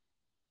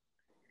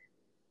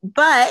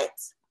 But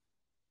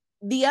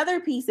the other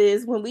piece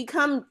is when we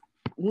come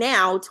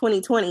now,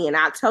 2020 in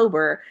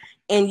October,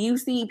 and you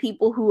see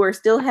people who are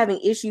still having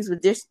issues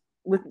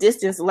with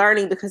distance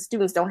learning because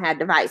students don't have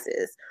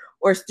devices,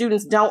 or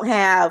students don't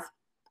have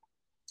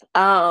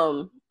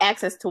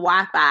access to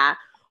Wi-Fi,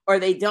 or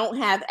they don't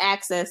have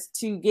access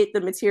to get the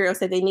materials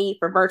that they need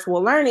for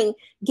virtual learning.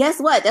 Guess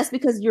what? That's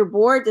because your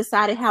board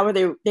decided how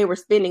they were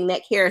spending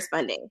that CARES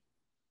funding.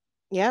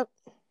 Yep.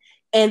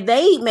 And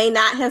they may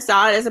not have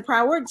saw it as a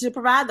priority to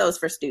provide those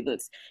for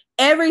students.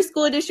 Every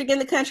school district in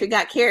the country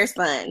got CARES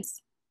funds.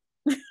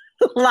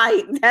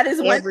 Like, that is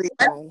what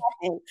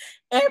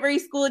every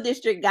school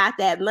district got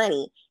that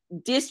money.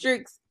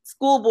 Districts,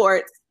 school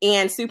boards,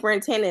 and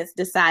superintendents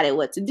decided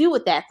what to do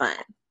with that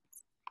fund.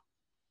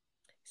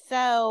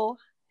 So,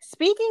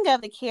 speaking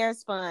of the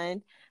CARES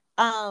fund,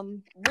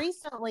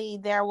 recently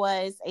there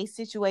was a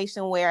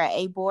situation where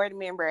a board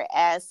member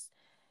asked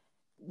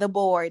the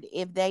board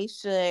if they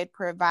should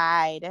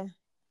provide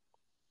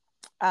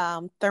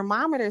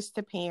thermometers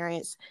to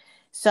parents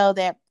so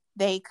that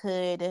they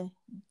could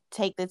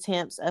take the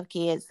temps of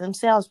kids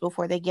themselves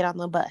before they get on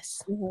the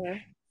bus. Mm-hmm.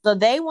 So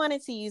they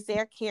wanted to use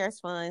their CARES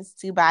funds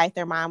to buy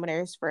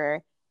thermometers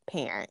for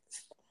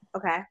parents.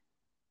 Okay.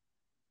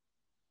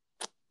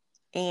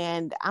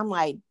 And I'm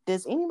like,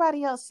 does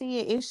anybody else see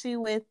an issue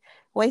with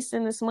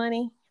wasting this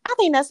money? I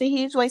think that's a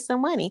huge waste of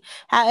money.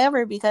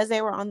 However, because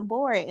they were on the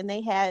board and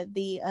they had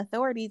the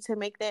authority to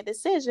make that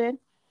decision.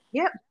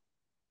 Yep.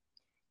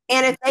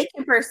 And if they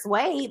can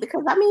persuade,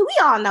 because I mean, we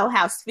all know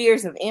how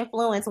spheres of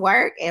influence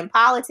work in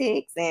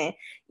politics, and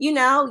you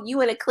know, you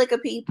in a clique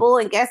of people,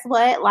 and guess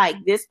what? Like,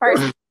 this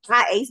person,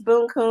 not Ace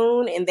Boone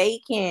Coon, and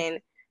they can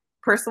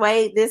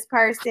persuade this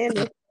person,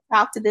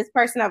 talk to this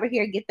person over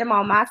here, get them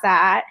on my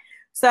side.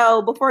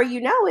 So before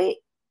you know it,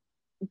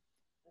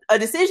 a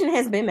decision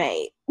has been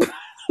made.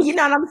 You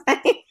know what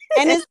I'm saying?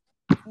 And it's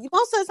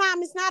most of the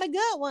time, it's not a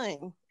good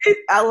one.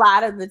 A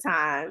lot of the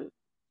time.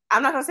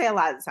 I'm not going to say a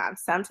lot of the time.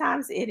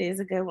 Sometimes it is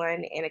a good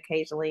one, and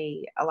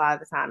occasionally, a lot of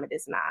the time, it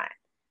is not.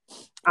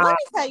 Let me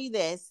tell you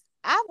this.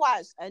 I've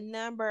watched a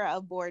number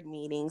of board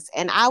meetings,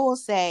 and I will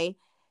say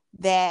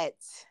that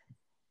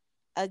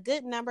a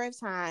good number of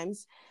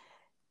times,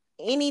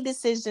 any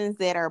decisions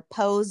that are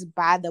posed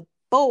by the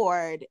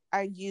board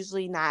are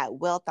usually not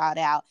well thought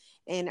out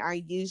and are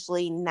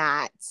usually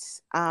not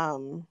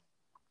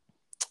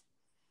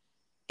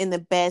in the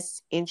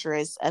best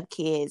interest of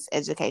kids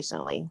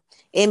educationally.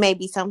 It may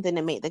be something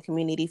to make the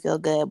community feel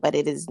good, but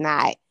it is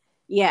not.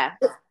 Yeah.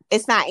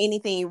 It's not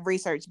anything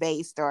research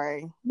based or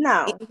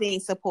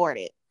anything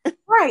supported.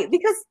 Right.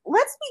 Because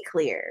let's be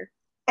clear.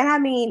 And I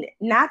mean,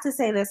 not to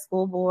say that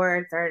school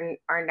boards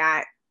are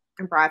not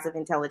comprised of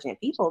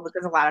intelligent people,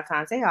 because a lot of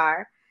times they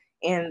are.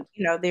 And,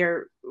 you know,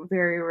 they're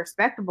very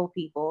respectable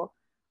people.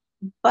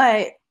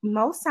 But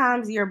most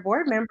times your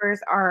board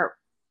members are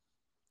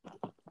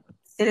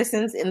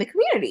citizens in the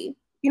community,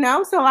 you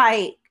know? So,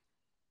 like,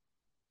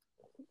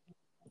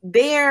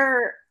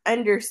 they're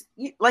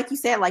like you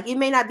said, like, it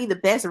may not be the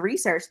best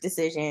research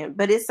decision,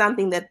 but it's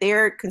something that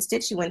their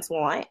constituents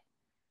want.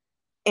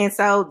 And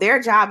so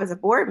their job as a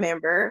board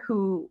member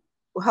who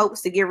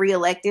hopes to get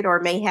reelected or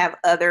may have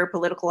other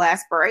political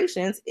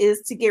aspirations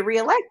is to get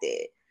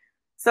reelected.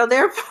 So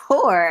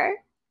therefore,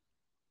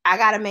 I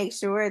got to make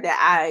sure that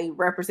I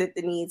represent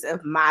the needs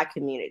of my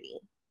community.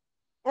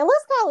 And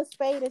let's call a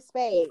spade a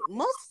spade.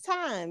 Most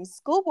times,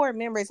 school board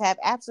members have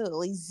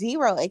absolutely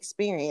zero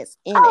experience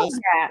in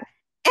yeah.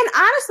 And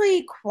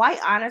honestly, quite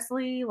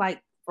honestly,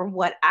 like, from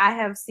what I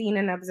have seen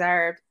and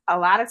observed, a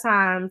lot of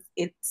times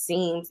it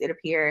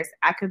appears,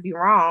 I could be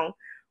wrong,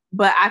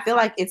 but I feel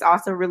like it's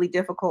also really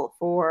difficult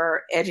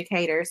for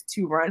educators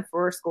to run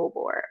for a school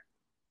board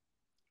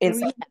in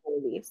some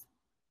communities.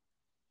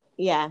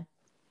 Yeah.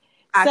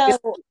 So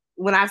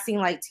when I've seen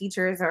like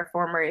teachers or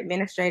former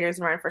administrators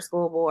run for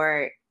school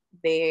board,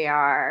 they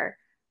are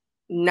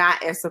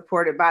not as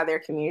supported by their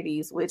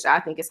communities, which I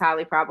think is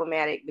highly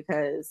problematic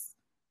because,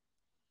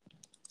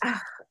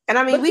 and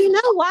I mean, we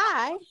know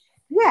why.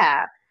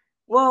 Yeah.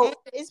 Well,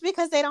 it's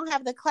because they don't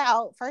have the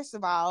clout. First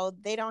of all,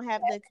 they don't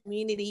have the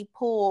community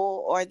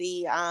pool or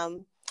the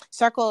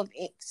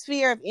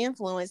sphere of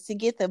influence to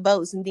get the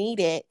votes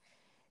needed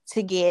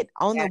to get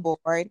on the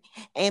board.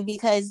 And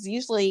because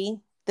usually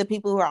the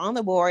people who are on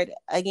the board,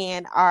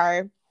 again,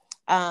 are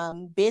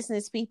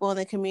business people in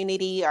the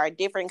community, or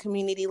different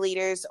community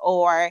leaders,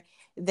 or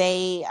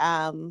they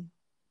are,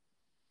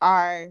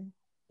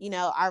 you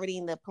know, already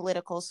in the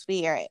political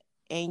sphere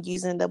and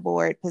using the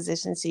board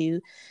position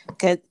to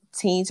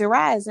continue to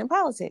rise in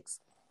politics.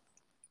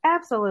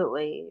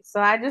 Absolutely.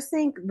 So I just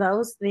think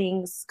those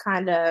things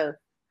kind of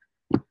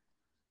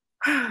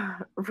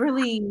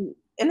really,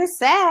 and it's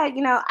sad,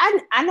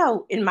 I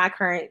know in my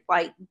current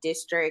like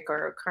district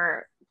or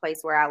current place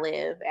where I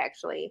live,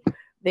 actually,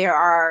 there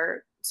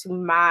are, to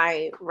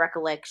my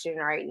recollection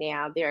right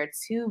now, there are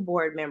two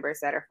board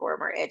members that are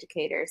former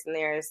educators,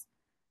 and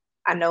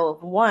I know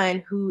of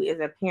one who is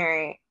a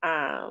parent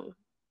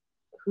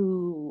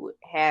who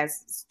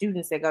has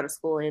students that go to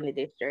school in the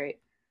district.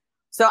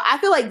 So I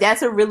feel like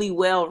that's a really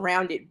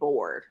well-rounded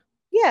board.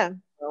 Yeah.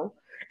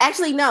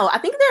 Actually, no, I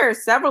think there are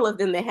several of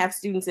them that have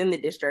students in the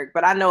district,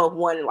 but I know of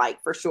one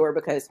like for sure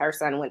because her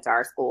son went to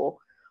our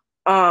school.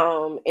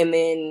 And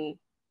then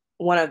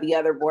one of the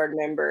other board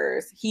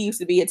members, he used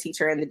to be a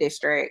teacher in the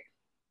district.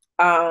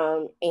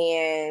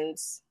 And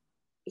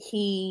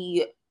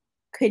he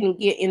couldn't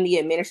get in the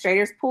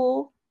administrators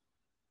pool.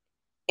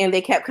 And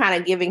they kept kind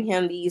of giving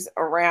him these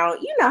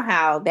around, you know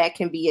how that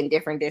can be in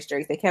different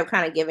districts. They kept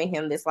kind of giving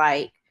him this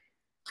like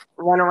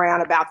run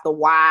around about the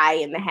why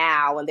and the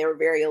how, and they were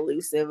very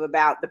elusive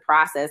about the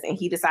process. And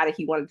he decided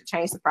he wanted to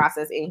change the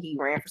process, and he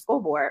ran for school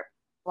board.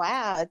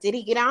 Wow. Did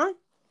he get on?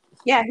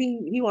 Yeah,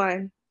 he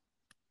won.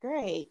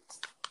 Great.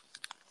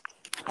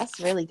 That's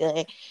really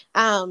good.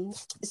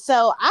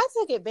 So I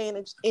took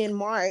advantage in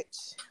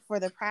March for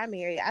the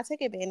primary. I took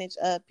advantage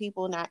of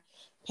people not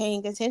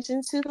paying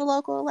attention to the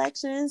local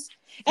elections,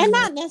 and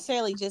not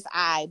necessarily just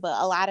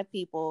but a lot of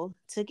people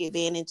took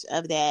advantage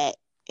of that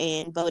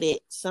and voted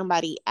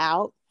somebody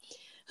out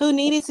who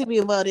needed to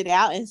be voted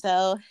out. And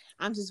so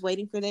I'm just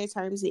waiting for their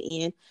terms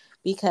to end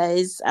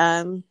because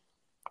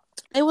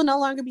they will no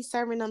longer be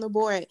serving on the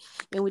board.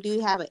 And we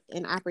do have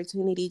an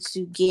opportunity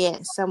to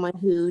get someone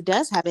who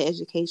does have an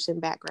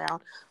education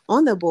background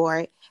on the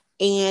board.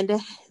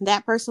 And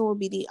that person will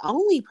be the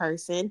only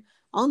person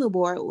on the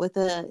board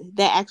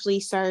that actually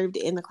served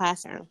in the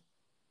classroom.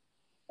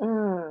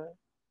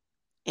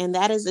 And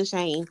that is a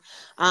shame.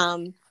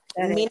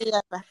 Many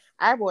of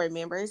our board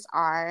members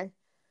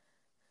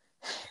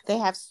they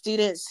have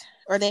students,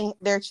 or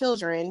their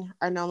children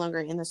are no longer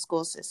in the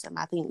school system.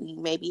 I think we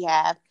maybe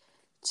have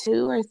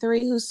 2 or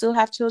 3 who still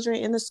have children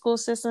in the school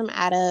system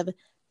out of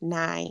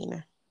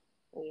 9.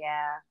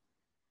 Yeah.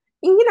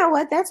 And you know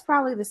what? That's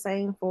probably the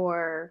same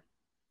for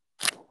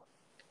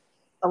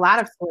a lot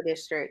of school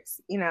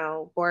districts,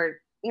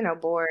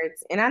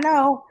 boards. And I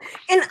know,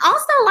 and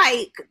also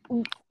like,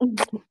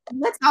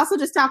 let's also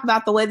just talk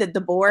about the way that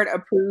the board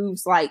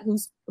approves like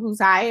who's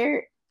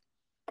hired.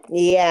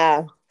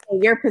 Yeah.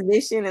 Your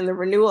position and the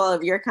renewal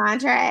of your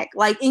contract.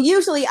 Like, and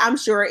usually I'm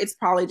sure it's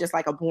probably just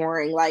like a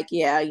boring, like,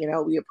 yeah,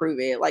 we approve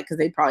it, like, because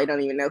they probably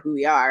don't even know who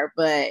we are.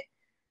 But,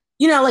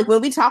 like when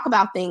we talk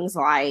about things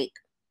like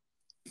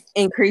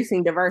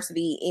increasing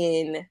diversity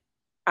in,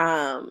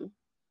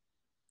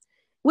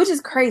 which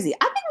is crazy.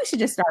 I think we should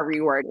just start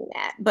rewording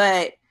that.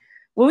 But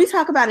when we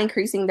talk about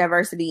increasing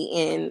diversity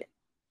in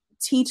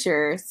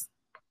teachers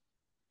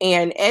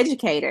and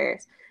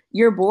educators,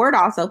 your board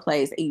also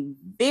plays a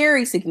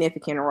very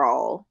significant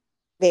role.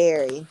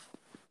 Very.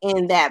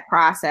 In that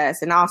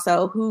process, and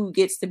also who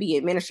gets to be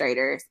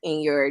administrators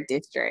in your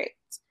district.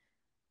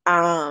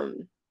 Yeah.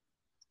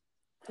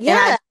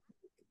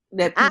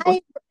 That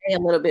people pay a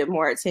little bit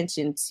more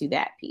attention to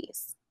that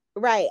piece.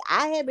 Right.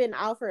 I had been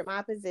offered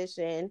my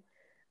position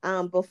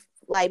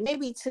like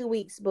maybe 2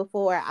 weeks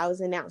before I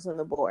was announced on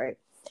the board.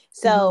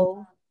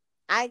 So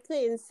I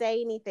couldn't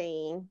say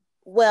anything.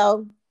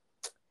 Well,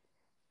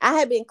 I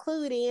had been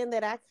clued in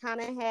that I kind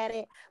of had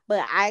it,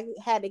 but I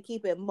had to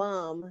keep it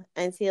mum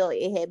until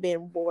it had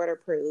been board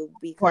approved,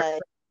 because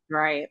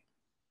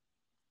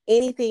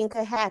anything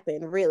could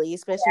happen, really,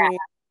 especially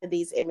in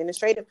these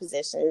administrative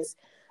positions.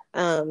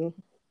 Because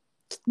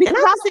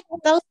I think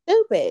it's so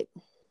stupid.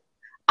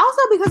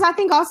 Also, because I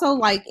think also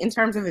like in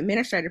terms of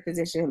administrative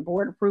position,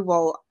 board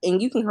approval,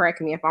 and you can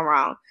correct me if I'm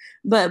wrong,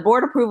 but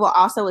board approval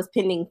also is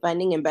pending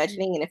funding and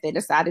budgeting, and if they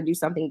decide to do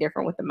something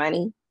different with the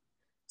money.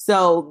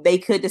 So they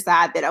could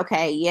decide that,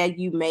 okay, yeah,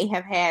 you may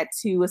have had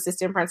 2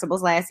 assistant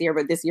principals last year,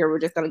 but this year we're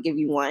just going to give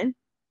you 1.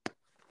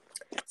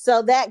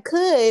 So that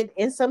could,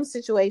 in some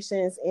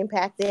situations,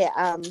 impact it.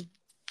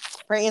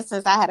 For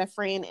instance, I had a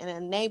friend in a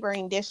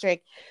neighboring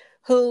district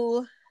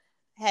who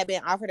had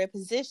been offered a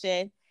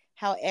position.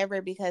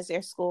 However, because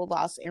their school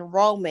lost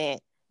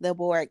enrollment, the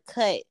board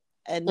cut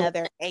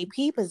another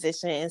AP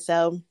position. And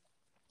so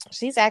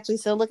she's actually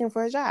still looking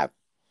for a job.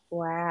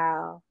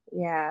 Wow.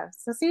 Yeah.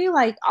 So see,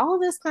 like all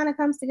of this kind of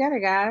comes together,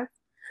 guys.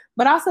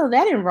 But also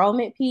that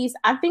enrollment piece,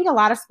 I think a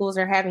lot of schools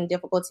are having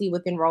difficulty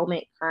with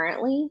enrollment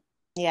currently.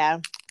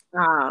 Yeah.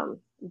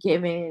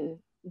 Given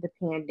the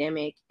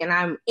pandemic. And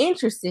I'm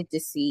interested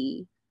to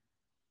see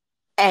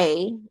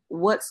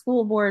what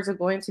school boards are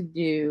going to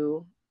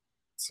do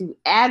to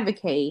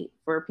advocate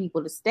for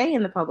people to stay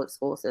in the public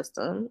school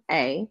system,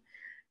 and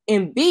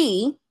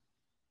B,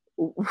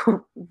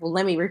 well,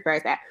 let me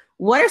rephrase that.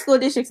 What are school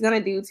districts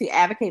going to do to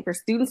advocate for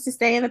students to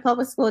stay in the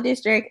public school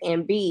district?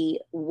 And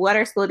B, what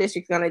are school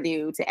districts going to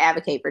do to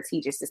advocate for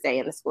teachers to stay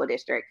in the school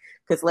district?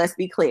 Because let's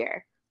be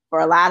clear,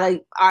 for a lot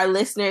of our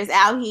listeners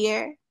out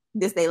here,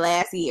 this their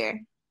last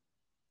year.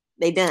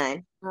 They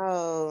done.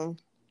 Oh.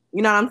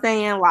 You know what I'm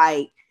saying?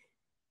 Like,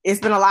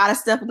 it's been a lot of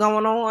stuff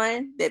going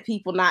on that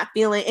people not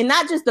feeling, and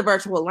not just the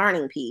virtual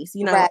learning piece,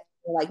 you know, right.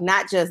 like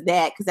not just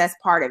that, because that's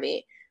part of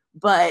it,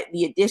 but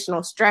the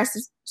additional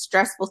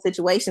stressful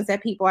situations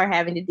that people are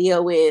having to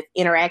deal with,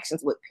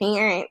 interactions with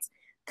parents,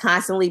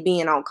 constantly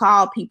being on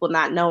call, people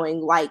not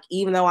knowing, like,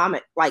 even though I'm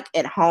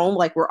at home,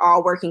 like we're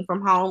all working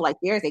from home, like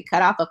there's a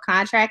cutoff of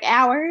contract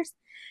hours.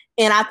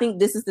 And I think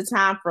this is the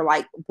time for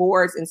like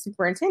boards and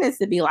superintendents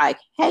to be like,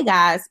 hey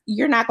guys,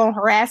 you're not going to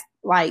harass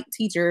like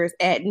teachers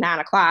at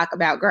 9:00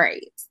 about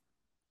grades.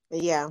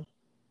 Yeah.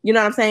 You know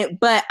what I'm saying?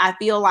 But I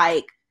feel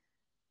like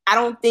I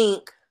don't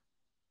think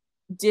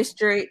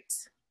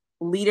district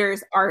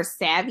leaders are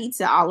savvy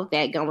to all of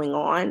that going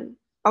on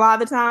a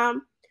lot of the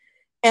time.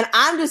 And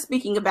I'm just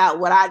speaking about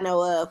what I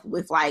know of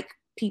with like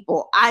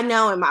people I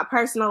know in my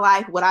personal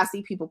life, what I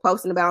see people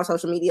posting about on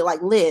social media,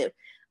 like Liv.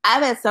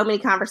 I've had so many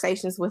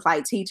conversations with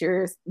like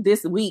teachers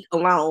this week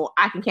alone.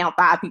 I can count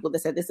 5 people that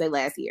said this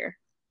last year.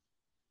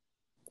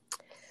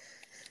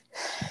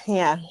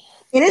 Yeah.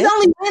 And it's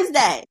only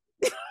Wednesday.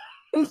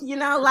 You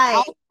know,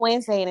 like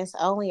Wednesday, and it's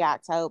only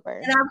October.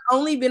 And I've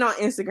only been on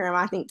Instagram,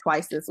 I think,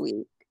 twice this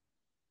week.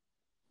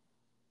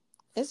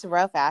 It's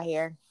rough out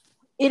here.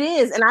 It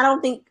is. And I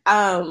don't think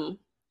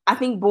I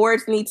think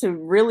boards need to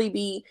really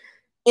be,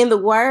 in the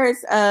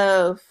words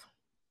of,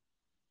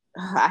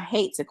 I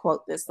hate to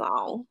quote this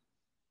song,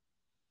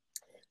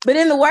 but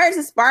in the words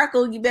of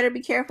Sparkle, you better be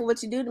careful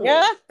what you do to me.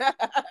 Yeah.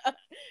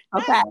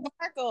 Okay.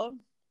 Sparkle.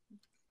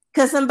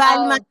 Because somebody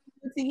might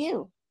do it to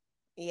you.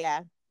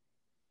 Yeah.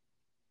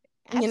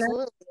 Absolutely.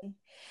 You know?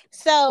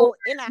 So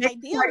in an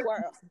ideal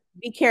world,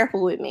 be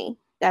careful with me.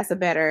 That's a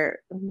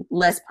better,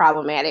 less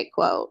problematic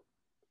quote.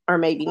 Or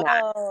maybe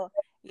not. Oh,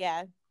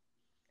 yeah.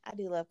 I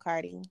do love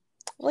Cardi.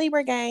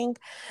 Libra gang.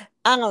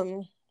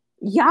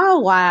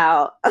 Y'all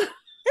wild.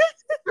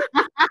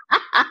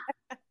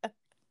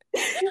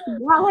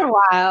 Y'all are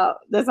wild.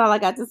 That's all I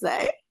got to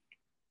say.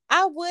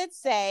 I would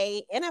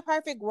say, in a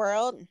perfect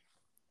world,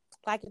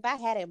 like if I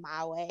had it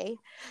my way,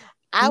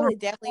 I would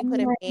definitely put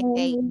a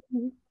mandate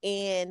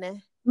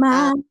in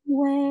my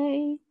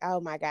way. Oh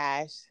my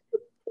gosh.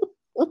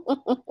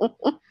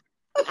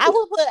 I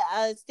will put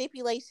a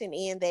stipulation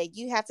in that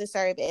you have to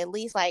serve at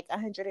least like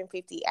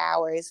 150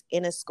 hours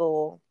in a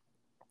school,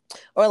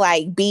 or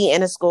like be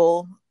in a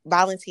school,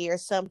 volunteer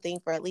something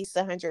for at least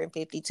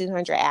 150,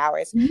 200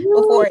 hours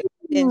before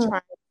even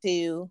trying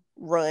to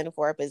run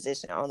for a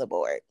position on the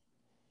board.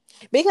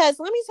 Because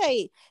let me tell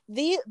you,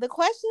 the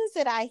questions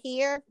that I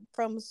hear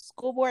from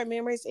school board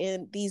members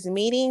in these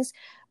meetings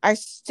are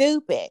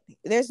stupid.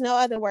 There's no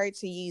other word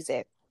to use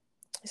it.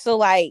 So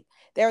like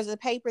there was a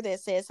paper that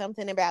said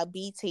something about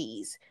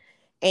BTs,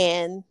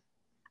 and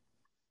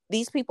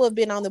these people have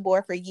been on the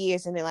board for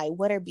years, and they're like,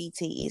 what are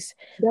BTs?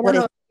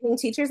 What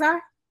teachers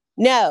are?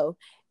 No.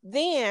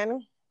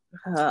 Then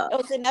there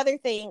was another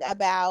thing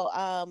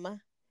about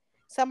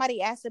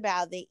somebody asked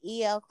about the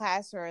EL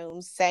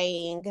classrooms,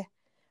 saying,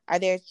 are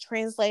there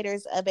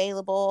translators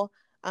available?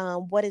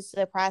 What is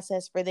the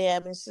process for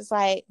them? It's just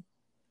like,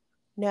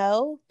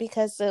 no,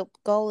 because the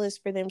goal is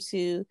for them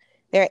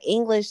they're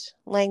English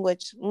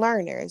language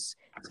learners.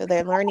 So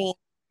they're learning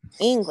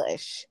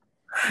English.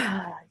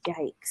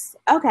 Yikes.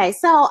 Okay,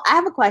 so I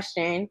have a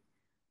question,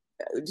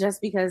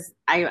 just because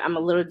I'm a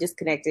little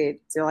disconnected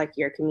to like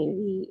your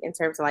community in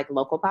terms of like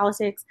local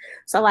politics.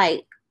 So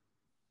like,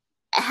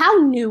 how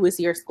new is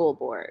your school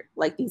board?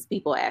 Like these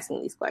people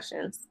asking these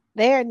questions?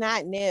 They're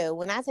not new.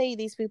 When I tell you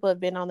these people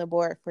have been on the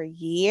board for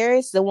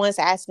years, the ones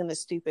asking the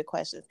stupid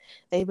questions,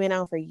 they've been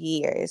on for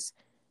years.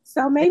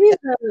 So maybe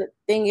the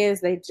thing is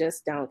they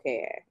just don't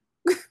care.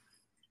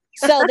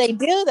 So they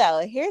do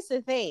though. Here's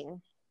the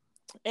thing.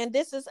 And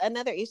this is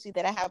another issue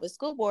that I have with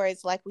school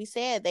boards. Like we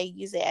said, they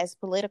use it as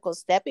political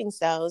stepping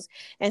stones.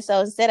 And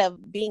so instead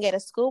of being at a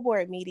school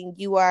board meeting,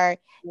 you are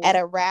at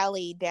a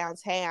rally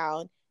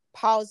downtown,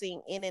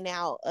 pausing in and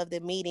out of the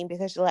meeting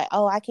because you're like,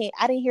 oh, I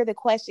didn't hear the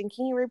question.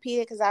 Can you repeat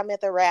it? Because I'm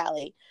at the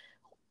rally.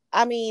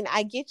 I mean,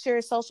 I get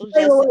your social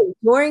justice.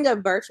 During a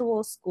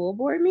virtual school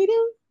board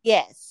meeting?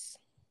 Yes.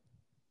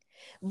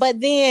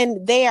 But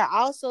then they are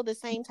also the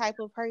same type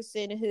of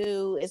person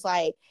who is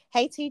like,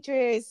 hey,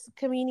 teachers,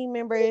 community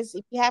members,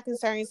 if you have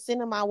concerns, send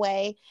them my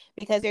way,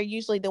 because they're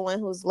usually the one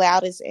who's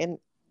loudest, and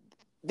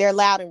they're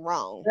loud and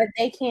wrong. But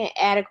they can't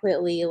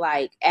adequately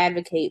like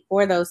advocate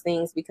for those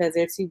things because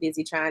they're too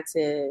busy trying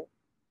to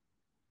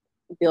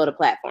build a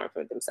platform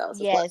for themselves.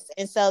 Yes.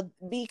 And so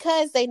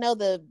because they know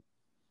the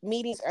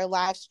meetings are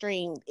live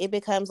streamed, it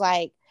becomes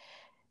like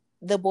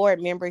the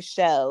board members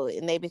show,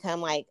 and they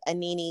become like a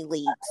Nene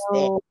Leakes.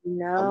 Oh,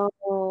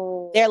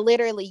 no. They're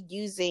literally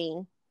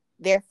using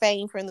their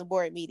fame from the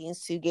board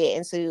meetings to get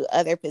into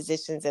other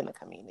positions in the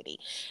community.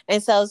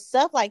 And so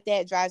stuff like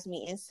that drives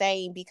me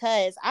insane,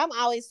 because I'm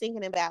always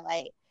thinking about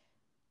like,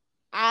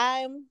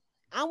 I'm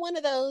one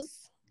of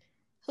those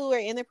who are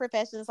in the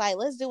professions like,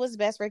 let's do what's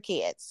best for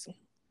kids.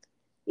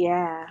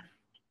 Yeah.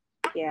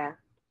 Yeah.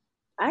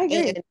 I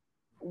agree. And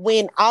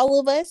when all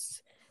of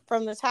us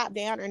from the top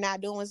down are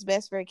not doing what's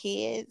best for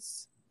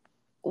kids,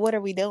 What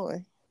are we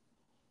doing?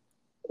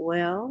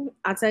 Well,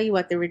 I'll tell you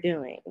what we're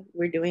doing.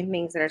 We're doing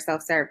things that are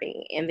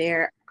self-serving. And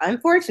they're,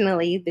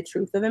 unfortunately, the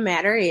truth of the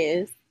matter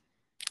is,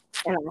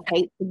 and I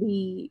hate to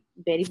be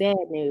Betty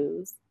Bad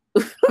News,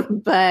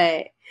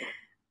 but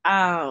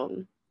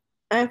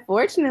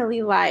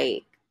unfortunately,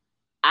 like,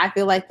 I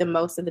feel like the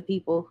most of the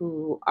people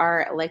who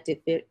are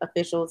elected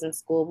officials in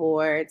school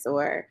boards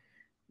or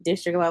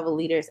district level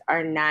leaders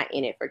are not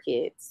in it for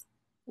kids.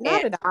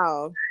 Not And at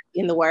all.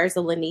 in the words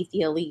of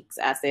Lanithia Leaks,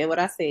 I said what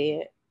I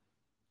said.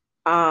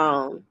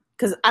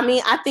 Because I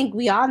mean, I think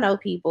we all know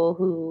people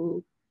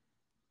who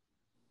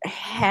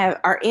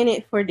are in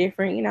it for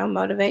different,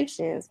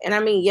 motivations. And I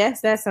mean, yes,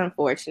 that's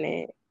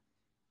unfortunate.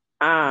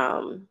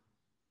 But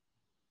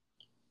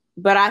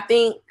I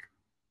think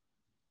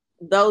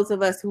those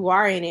of us who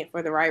are in it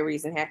for the right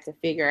reason have to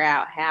figure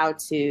out how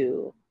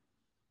to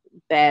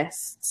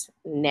best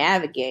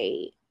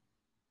navigate.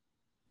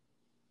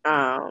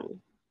 Because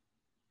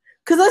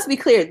let's be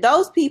clear,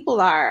 those people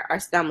are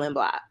stumbling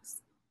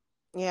blocks.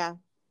 Yeah.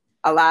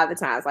 A lot of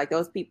the times, like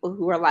those people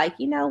who are like,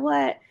 you know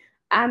what,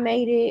 I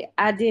made it,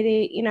 I did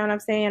it, you know what I'm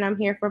saying? I'm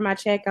here for my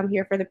check, I'm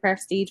here for the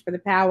prestige, for the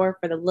power,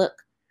 for the look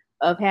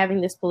of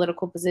having this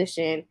political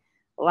position.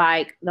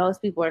 Like those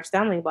people are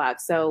stumbling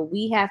blocks. So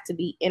we have to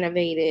be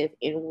innovative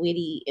and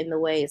witty in the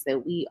ways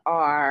that we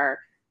are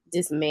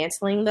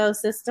dismantling those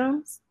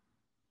systems.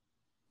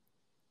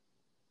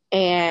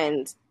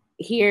 And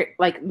here,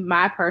 like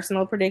my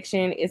personal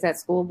prediction is that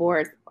school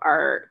boards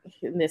are,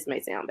 this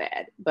may sound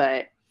bad,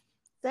 but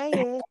say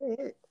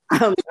it.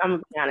 I'm gonna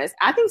be honest.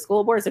 I think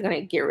school boards are gonna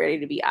get ready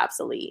to be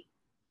obsolete.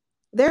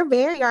 They're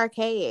very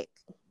archaic.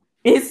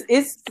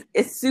 It's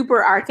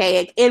super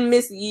archaic and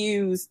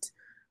misused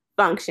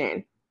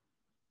function.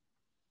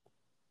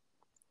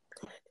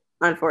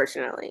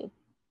 Unfortunately.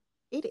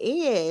 It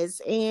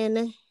is.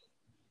 And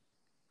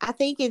I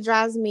think it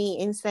drives me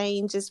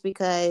insane just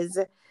because,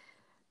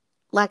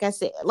 like I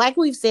said, like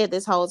we've said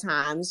this whole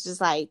time, it's just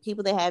like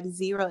people that have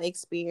zero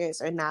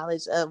experience or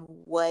knowledge of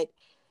what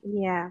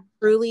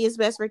truly is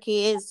best for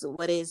kids,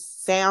 what is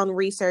sound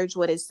research,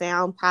 what is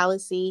sound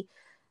policy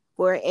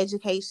for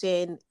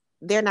education.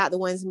 They're not the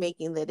ones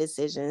making the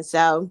decision.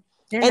 So,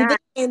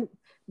 then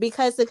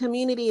because the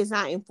community is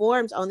not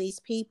informed on these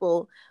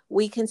people,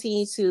 we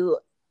continue to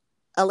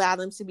allow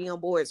them to be on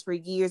boards for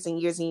years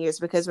and years and years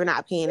because we're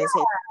not paying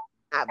attention,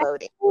 not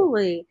voting.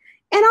 Absolutely.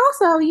 And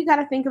also, you got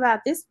to think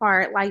about this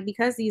part, like,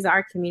 because these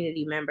are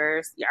community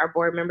members, our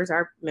board members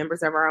are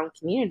members of our own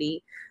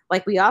community.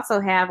 Like, we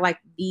also have like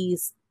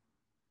these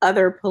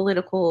other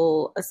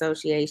political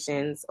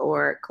associations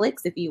or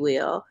cliques, if you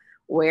will,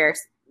 where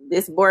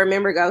this board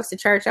member goes to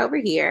church over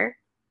here.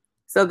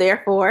 So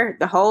therefore,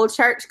 the whole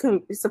church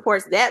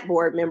supports that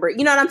board member.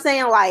 You know what I'm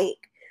saying? Like,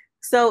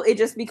 so it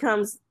just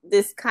becomes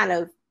this kind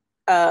of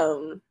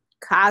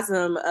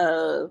chasm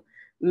of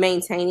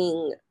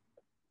maintaining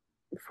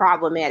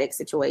problematic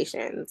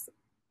situations,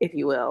 if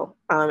you will,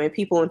 and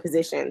people in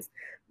positions.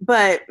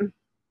 But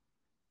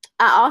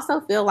I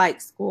also feel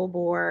like school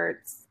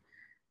boards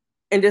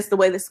and just the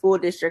way the school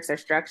districts are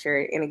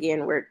structured, and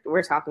again,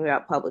 we're talking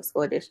about public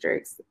school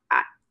districts.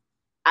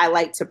 I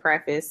like to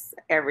preface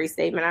every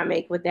statement I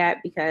make with that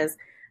because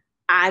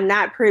I'm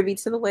not privy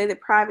to the way that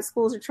private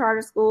schools or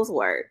charter schools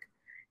work.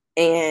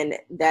 And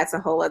that's a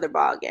whole other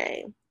ball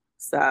game.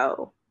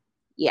 So,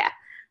 yeah.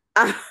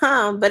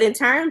 But in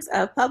terms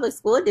of public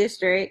school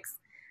districts,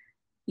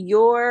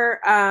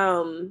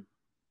 I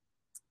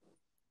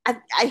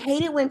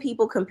hate it when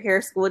people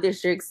compare school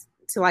districts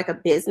to like a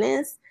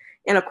business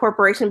and a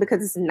corporation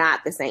because it's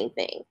not the same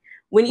thing.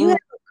 When you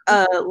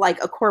have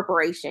like a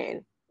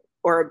corporation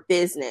or a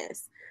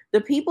business,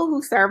 the people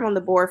who serve on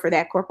the board for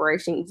that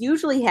corporation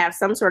usually have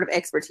some sort of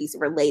expertise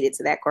related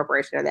to that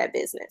corporation or that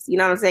business. You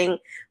know what I'm saying?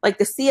 Like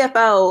the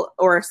CFO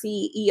or a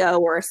CEO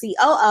or a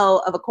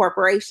COO of a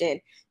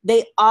corporation,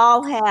 they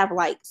all have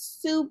like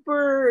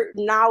super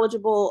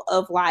knowledgeable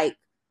of like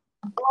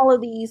all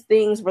of these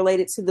things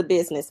related to the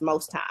business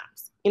most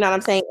times. You know what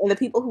I'm saying? And the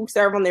people who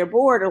serve on their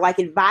board are like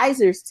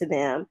advisors to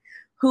them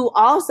who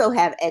also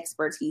have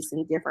expertise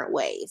in different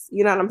ways.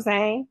 You know what I'm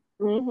saying?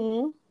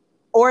 Mm-hmm.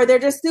 Or they're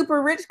just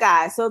super rich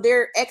guys. So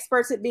they're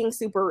experts at being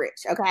super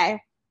rich.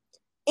 Okay.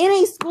 In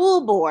a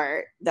school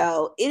board,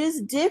 though, it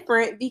is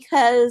different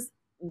because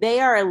they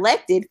are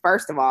elected,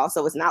 first of all.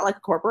 So it's not like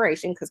a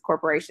corporation because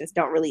corporations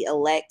don't really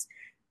elect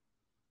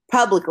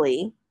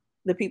publicly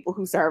the people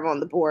who serve on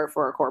the board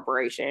for a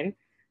corporation.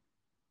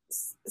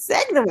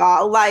 Second of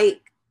all,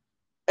 like,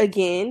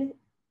 again,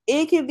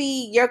 it could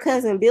be your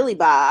cousin Billy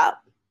Bob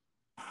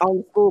on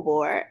the school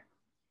board.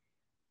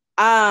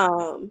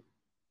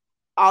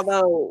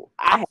 Although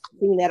I haven't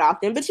seen that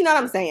often, but you know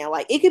what I'm saying?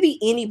 Like, it could be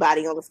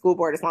anybody on the school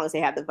board as long as they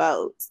have the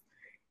votes.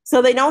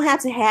 So they don't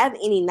have to have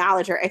any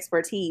knowledge or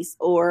expertise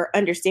or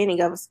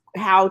understanding of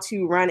how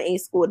to run a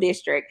school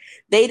district.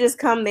 They just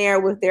come there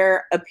with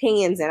their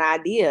opinions and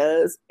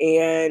ideas,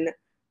 and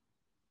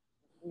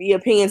the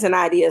opinions and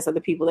ideas of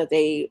the people that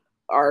they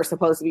are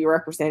supposed to be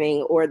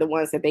representing or the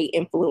ones that they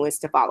influence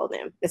to follow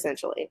them,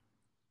 essentially.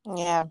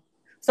 Yeah.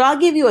 So I'll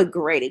give you a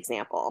great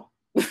example.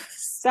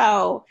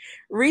 So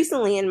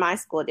recently in my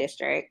school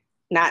district,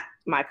 not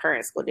my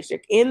current school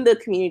district, in the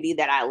community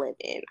that I live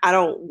in, I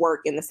don't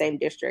work in the same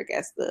district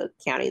as the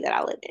county that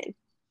I live in.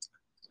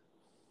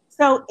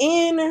 So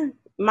in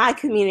my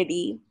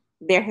community,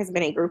 there has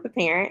been a group of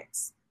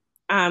parents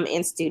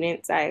and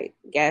students, I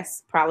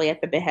guess, probably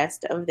at the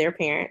behest of their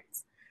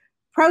parents,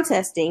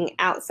 protesting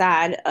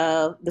outside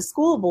of the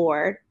school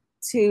board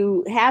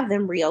to have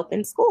them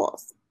reopen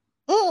schools.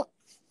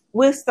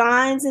 With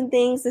signs and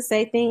things to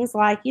say things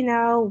like,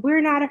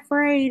 we're not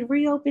afraid,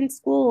 reopen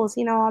schools,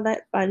 all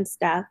that fun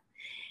stuff.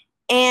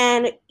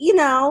 And,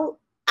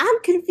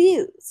 I'm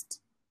confused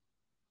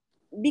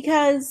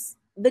because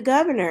the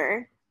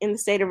governor in the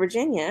state of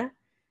Virginia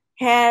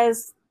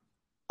has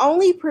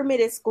only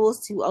permitted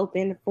schools to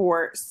open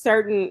for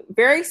certain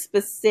very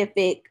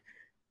specific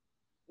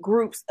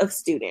groups of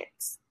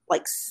students,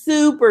 like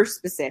super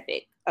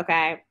specific,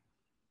 okay?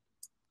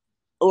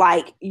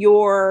 Like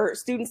your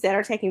students that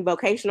are taking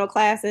vocational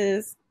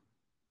classes,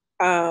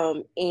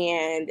 and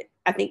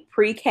I think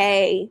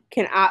pre-K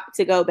can opt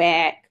to go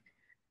back.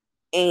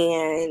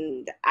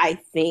 And I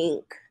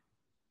think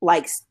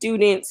like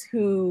students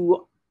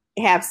who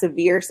have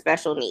severe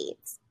special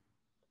needs.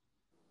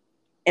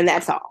 And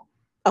that's all.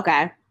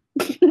 Okay.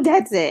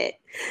 That's it.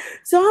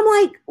 So I'm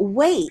like,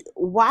 wait,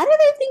 why do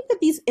they think that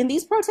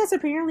these protests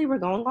apparently were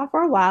going on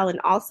for a while? And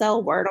also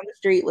word on the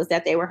street was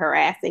that they were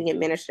harassing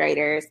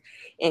administrators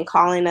and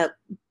calling up,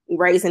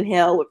 raising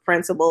hell with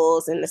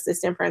principals and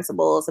assistant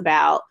principals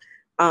about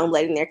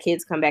letting their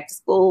kids come back to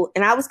school.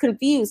 And I was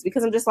confused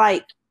because I'm just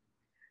like,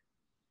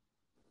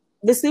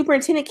 the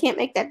superintendent can't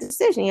make that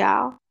decision,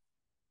 y'all.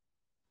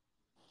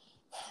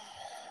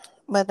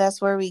 But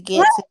that's where we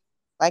get to,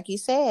 like you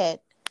said,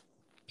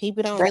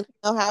 people don't really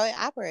know how it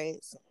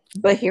operates.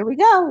 But here we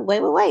go.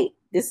 Wait.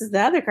 This is the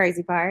other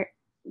crazy part.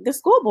 The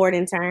school board,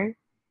 in turn,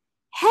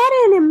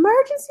 had an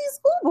emergency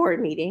school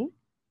board meeting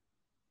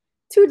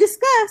to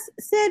discuss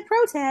said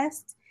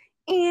protest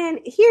and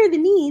hear the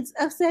needs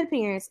of said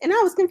parents. And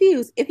I was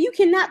confused. If you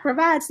cannot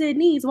provide said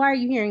needs, why are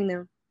you hearing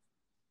them?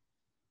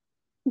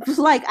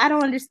 Like, I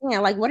don't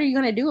understand. Like, what are you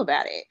going to do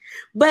about it?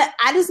 But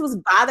I just was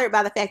bothered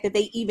by the fact that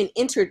they even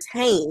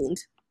entertained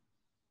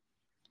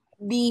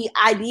the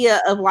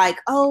idea of like,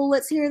 oh,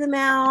 let's hear them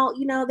out.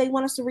 They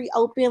want us to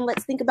reopen.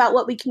 Let's think about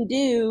what we can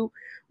do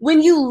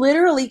when you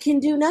literally can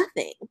do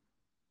nothing.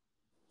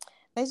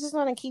 They just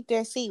want to keep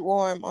their seat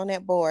warm on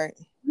that board.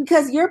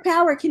 Because your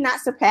power cannot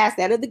surpass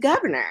that of the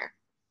governor.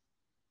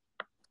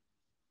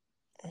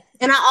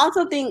 And I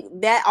also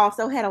think that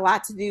also had a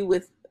lot to do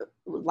with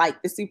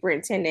like the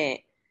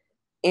superintendent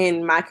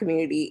in my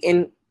community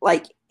and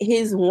like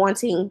his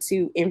wanting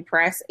to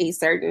impress a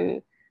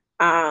certain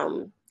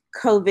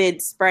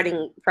COVID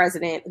spreading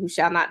president who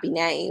shall not be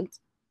named.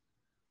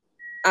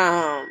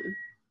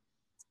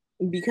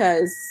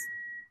 Because,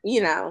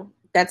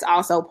 that's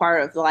also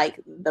part of like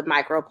the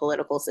micro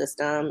political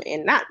system,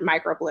 and not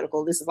micro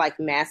political. This is like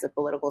massive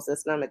political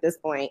system at this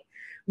point,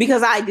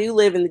 because I do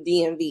live in the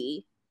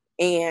DMV,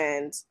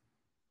 and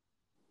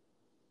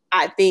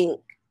I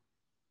think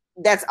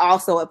that's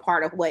also a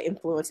part of what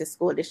influences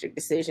school district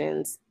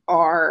decisions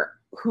are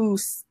who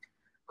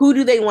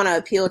do they want to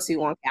appeal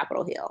to on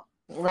Capitol Hill.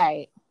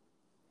 Right.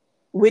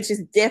 Which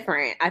is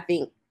different, I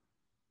think,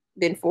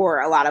 than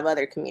for a lot of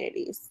other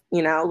communities,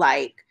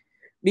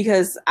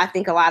 because I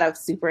think a lot of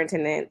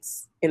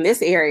superintendents in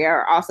this area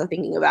are also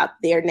thinking about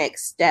their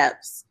next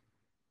steps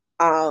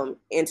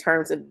in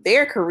terms of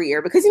their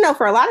career. Because,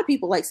 for a lot of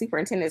people, like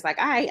superintendents, like,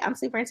 I'm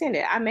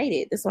superintendent. I made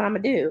it. This is what I'm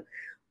going to do.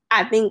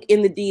 I think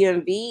in the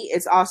DMV,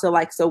 it's also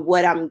like, so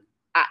what am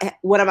I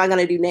going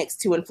to do next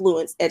to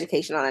influence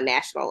education on a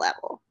national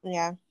level?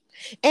 Yeah.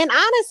 And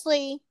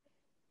honestly,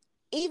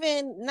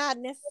 even not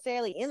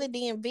necessarily in the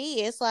DMV,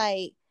 it's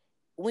like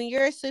when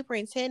you're a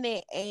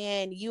superintendent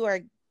and you are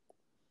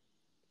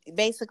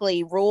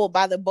basically ruled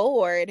by the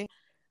board,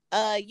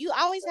 you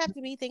always have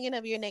to be thinking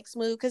of your next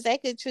move because they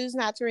could choose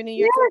not to renew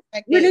your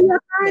contract. Renew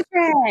your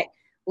contract.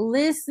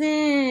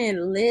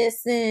 Listen.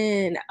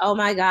 Oh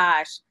my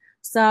gosh.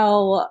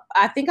 So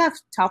I think I've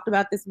talked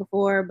about this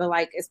before, but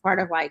like as part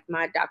of like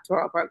my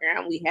doctoral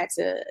program, we had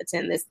to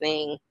attend this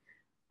thing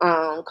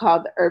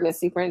called the Urban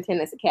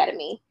Superintendents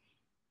Academy.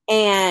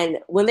 And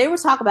when they were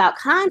talking about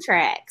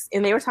contracts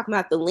and they were talking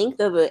about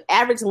the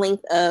average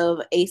length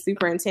of a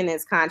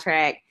superintendent's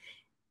contract,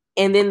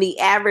 and then the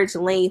average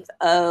length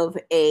of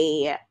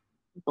a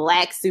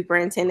Black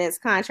superintendent's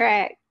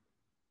contract,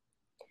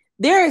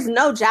 there is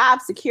no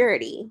job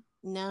security.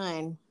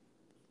 None.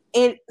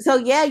 And so,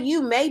 yeah,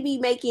 you may be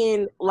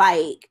making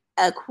like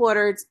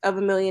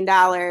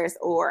 $250,000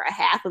 or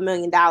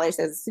 $500,000 as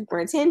a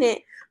superintendent,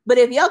 but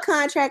if your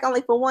contract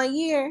only for 1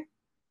 year,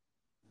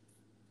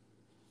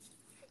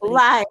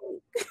 like,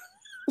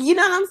 you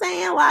know what I'm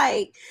saying?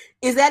 Like,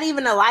 is that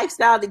even a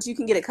lifestyle that you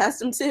can get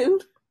accustomed to?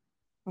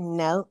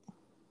 No.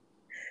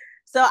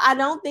 So I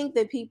don't think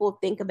that people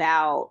think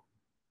about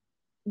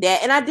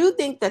that. And I do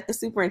think that the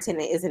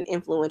superintendent is an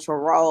influential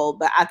role,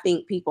 but I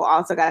think people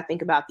also got to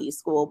think about these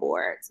school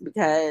boards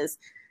because,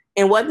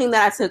 and one thing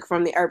that I took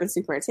from the Urban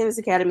Superintendents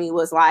Academy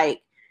was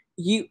like,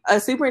 a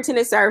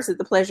superintendent serves at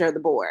the pleasure of the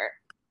board.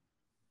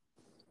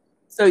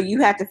 So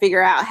you have to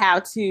figure out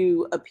how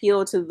to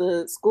appeal to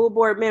the school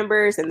board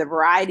members and the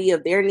variety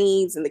of their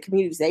needs and the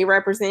communities they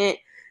represent.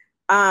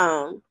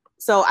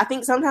 So I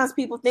think sometimes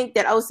people think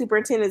that,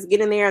 superintendents get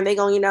in there and they're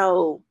going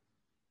to,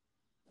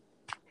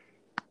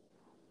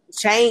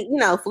 change,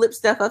 flip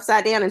stuff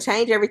upside down and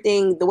change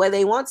everything the way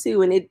they want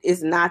to. And it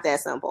is not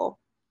that simple.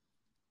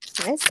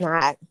 It's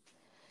not.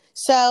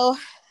 So,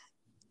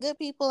 good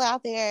people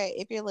out there,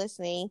 if you're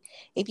listening,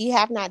 if you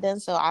have not done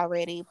so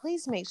already,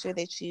 please make sure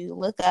that you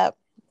look up.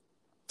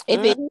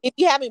 If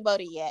you haven't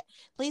voted yet,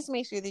 please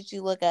make sure that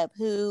you look up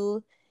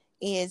who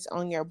is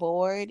on your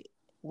board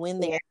when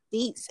their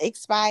seats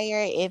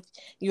expire. If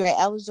you are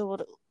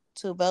eligible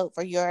to vote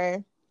for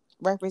your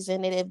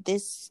representative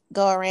this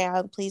go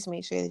around, please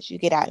make sure that you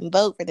get out and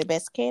vote for the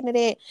best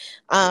candidate.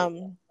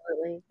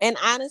 And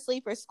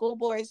honestly, for school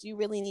boards, you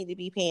really need to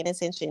be paying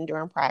attention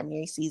during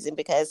primary season,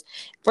 because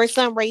for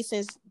some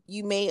races,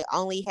 you may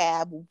only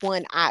have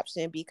one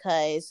option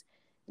because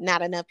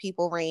not enough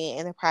people ran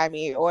in the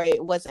primary, or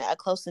it wasn't a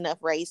close enough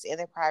race in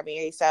the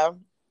primary. So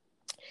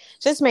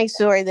just make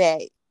sure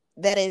that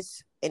that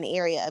is an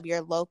area of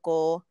your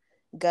local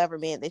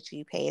government that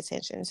you pay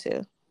attention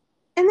to.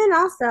 And then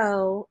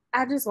also,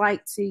 I just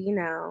like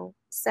to,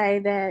 say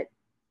that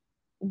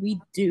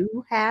we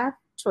do have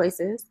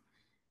choices.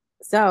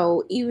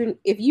 So even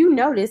if you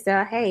notice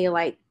that, hey,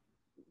 like,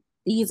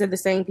 these are the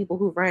same people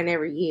who run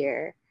every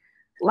year,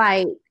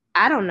 like,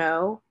 I don't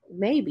know,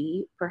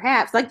 maybe,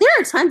 perhaps, like, there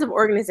are tons of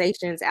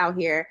organizations out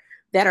here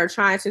that are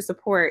trying to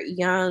support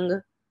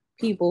young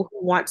people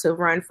who want to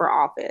run for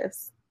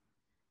office.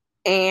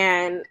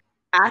 And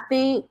I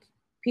think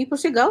people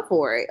should go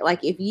for it.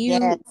 Like, if you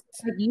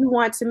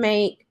want to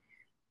make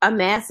a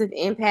massive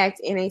impact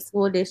in a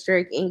school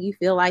district and you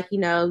feel like,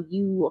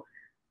 you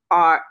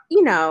are,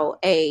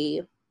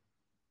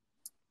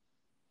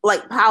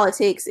 like,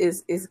 politics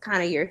is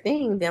kind of your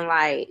thing, then,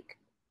 like,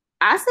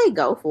 I say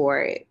go for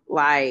it.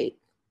 Like,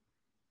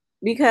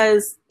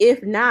 because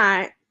if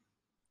not,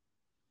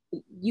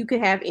 you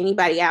could have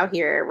anybody out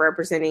here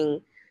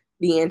representing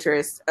the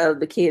interests of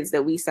the kids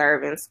that we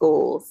serve in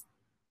schools,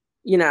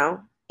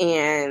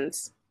 and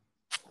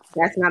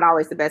that's not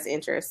always the best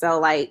interest. So,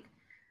 like,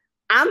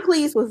 I'm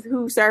pleased with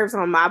who serves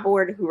on my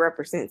board, who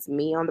represents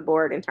me on the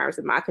board in terms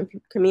of my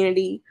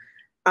community.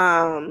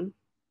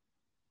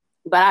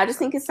 But I just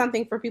think it's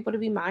something for people to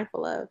be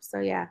mindful of. So,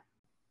 yeah.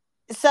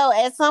 So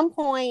at some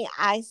point,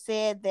 I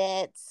said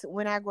that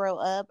when I grow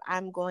up,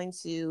 I'm going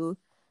to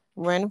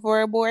run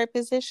for a board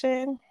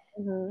position.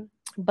 Mm-hmm.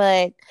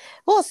 But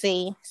we'll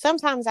see.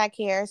 Sometimes I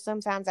care,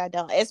 sometimes I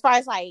don't. As far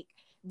as, like,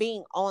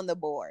 being on the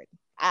board,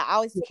 I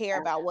always care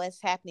about what's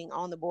happening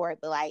on the board.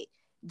 But, like,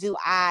 do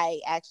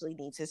I actually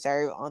need to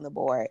serve on the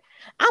board?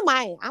 I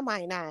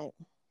might not.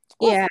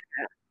 Yeah.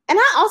 And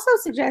I also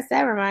suggest,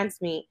 that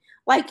reminds me,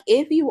 like,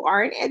 if you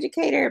are an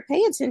educator,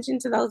 pay attention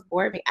to those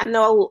board meetings.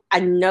 I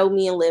know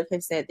me and Liv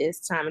have said this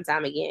time and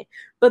time again,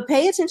 but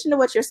pay attention to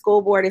what your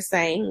school board is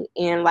saying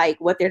and,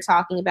 like, what they're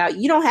talking about.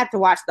 You don't have to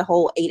watch the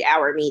whole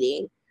 8-hour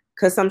meeting,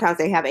 because sometimes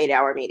they have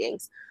 8-hour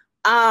meetings.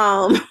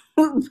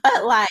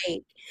 But,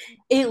 like,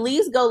 at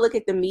least go look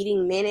at the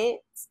meeting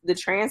minutes, the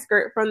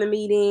transcript from the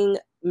meeting.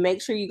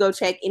 Make sure you go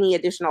check any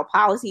additional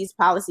policies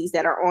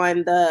that are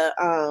on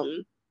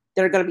the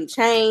that are going to be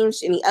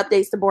changed, any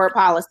updates to board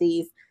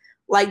policies.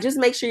 Like, just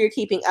make sure you're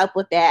keeping up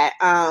with that.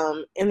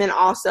 And then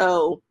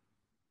also,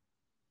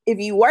 if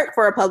you work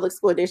for a public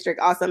school district,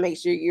 also make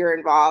sure you're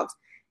involved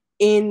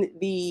in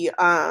the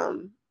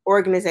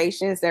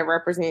organizations that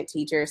represent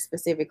teachers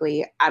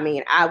specifically. I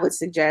mean, I would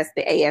suggest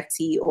the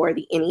AFT or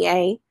the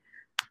NEA,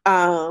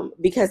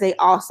 because they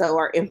also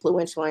are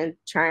influential in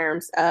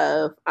terms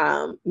of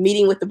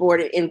meeting with the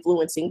board and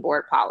influencing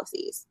board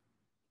policies.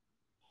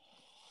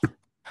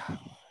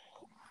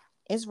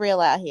 It's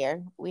real out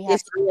here.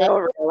 It's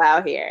real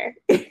out here.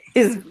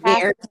 It's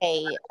very to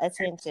pay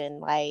attention.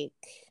 Like,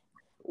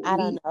 I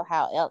don't know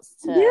how else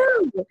to.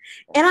 Yeah.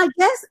 And I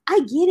guess I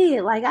get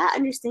it. Like, I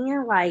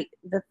understand, like,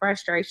 the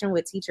frustration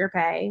with teacher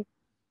pay,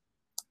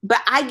 but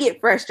I get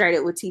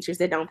frustrated with teachers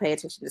that don't pay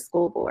attention to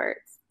school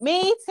boards.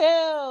 Me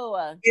too.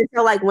 And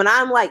so, like, when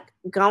I'm, like,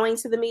 going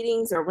to the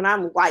meetings, or when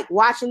I'm, like,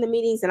 watching the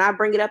meetings and I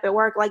bring it up at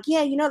work, like,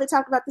 yeah, they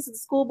talk about this at the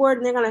school board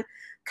and they're going to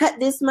cut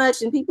this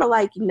much, and people are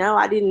like, no,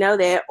 I didn't know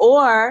that.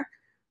 Or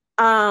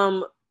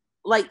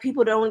like,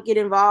 people don't get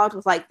involved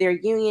with, like, their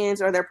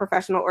unions or their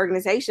professional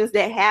organizations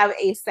that have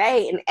a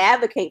say and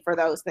advocate for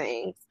those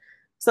things.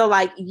 So,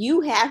 like,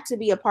 you have to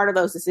be a part of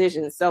those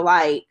decisions. So,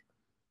 like,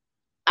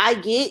 I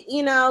get,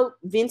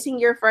 venting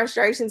your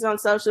frustrations on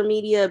social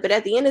media, but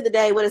at the end of the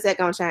day, what is that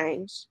going to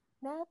change?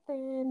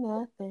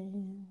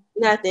 Nothing.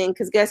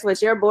 Because guess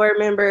what? Your board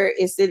member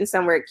is sitting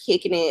somewhere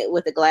kicking it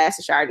with a glass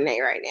of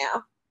Chardonnay right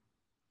now.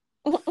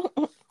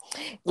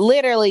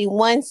 Literally,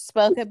 one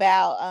spoke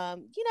about,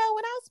 when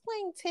I was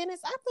playing tennis,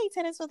 I played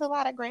tennis with a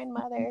lot of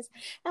grandmothers.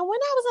 And when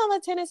I was on the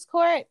tennis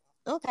court,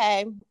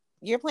 okay,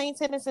 you're playing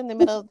tennis in the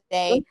middle of the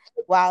day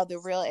while the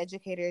real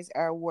educators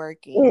are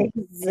working.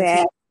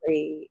 Exactly.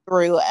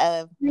 through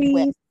a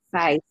web.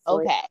 Precisely.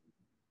 Okay.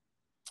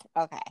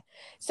 Okay.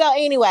 So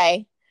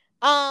anyway,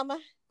 um,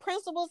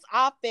 principal's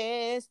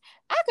office.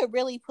 I could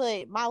really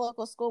put my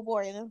local school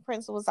board in the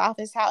principal's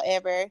office.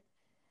 However,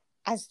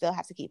 I still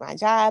have to keep my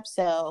job.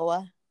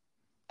 So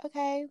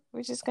okay,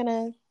 we're just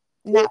gonna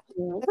not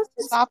put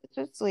the office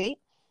this week.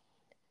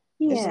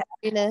 It's Yeah.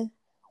 in a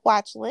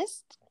watch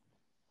list.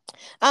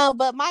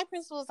 But my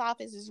principal's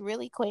office is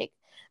really quick.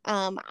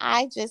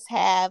 I just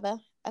have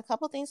a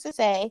couple things to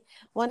say.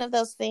 One of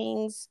those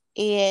things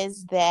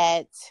is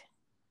that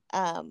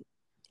um,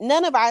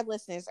 none of our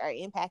listeners are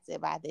impacted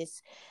by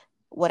this,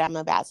 what I'm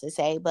about to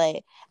say,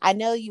 but I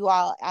know you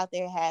all out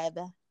there have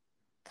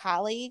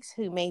colleagues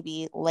who may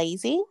be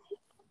lazy.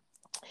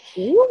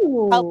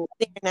 Ooh.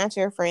 They're not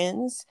your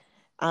friends.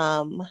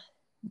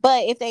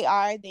 But if they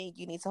are, then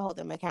you need to hold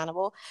them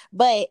accountable.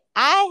 But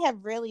I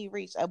have really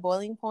reached a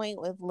boiling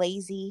point with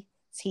lazy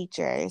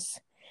teachers.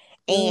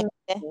 And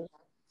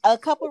a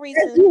couple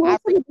reasons I've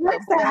reached a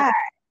boiling.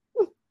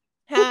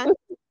 Huh?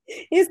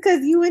 It's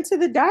because you went to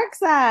the dark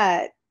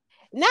side.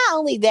 Not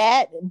only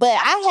that, but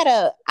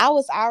I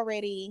was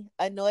already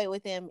annoyed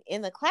with them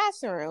in the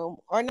classroom,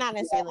 or not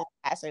necessarily in the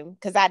classroom,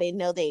 because I didn't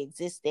know they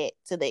existed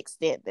to the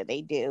extent that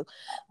they do.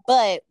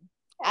 But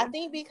I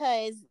think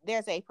because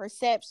there's a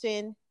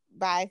perception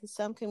by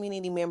some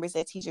community members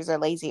that teachers are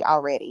lazy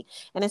already.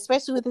 And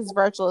especially with this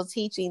virtual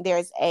teaching,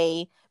 there's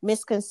a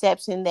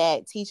misconception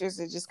that teachers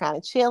are just kind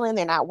of chilling,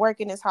 they're not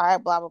working as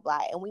hard, blah, blah,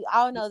 blah. And we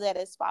all know that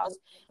is false.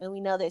 And we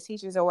know that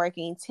teachers are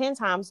working 10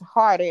 times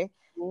harder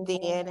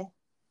than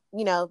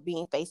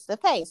being face to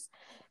face.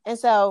 And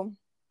so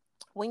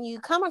when you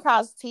come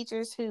across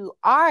teachers who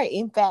are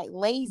in fact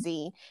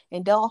lazy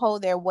and don't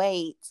hold their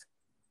weight,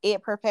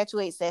 it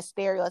perpetuates that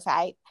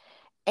stereotype.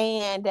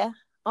 And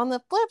on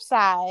the flip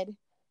side,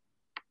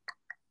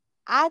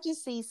 I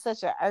just see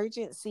such an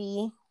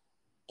urgency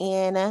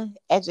in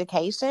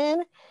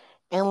education,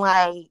 and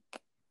like,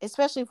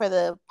 especially for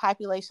the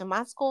population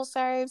my school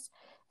serves,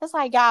 it's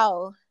like,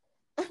 y'all,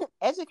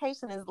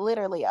 education is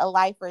literally a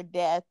life or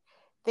death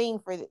thing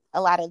for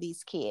a lot of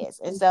these kids.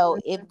 And so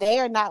if they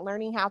are not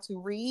learning how to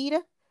read,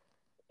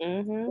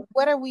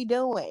 what are we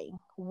doing?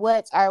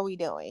 What are we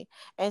doing?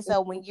 And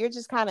so when you're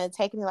just kind of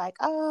taking it like,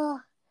 oh,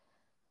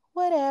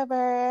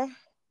 whatever,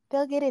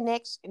 they'll get it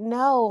next.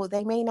 No,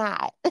 they may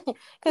not.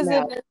 Because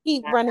if they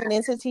keep running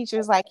into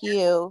teachers like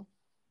you,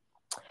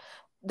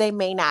 they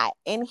may not.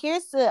 And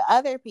here's the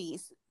other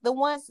piece. The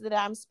ones that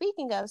I'm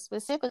speaking of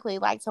specifically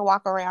like to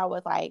walk around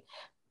with like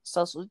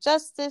social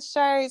justice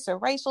shirts or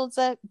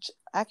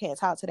I can't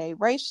talk today,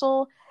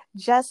 racial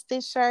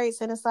justice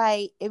shirts. And it's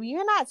like, if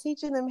you're not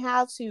teaching them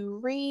how to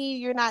read,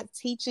 you're not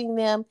teaching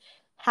them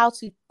how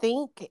to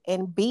think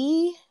and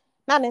be,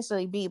 not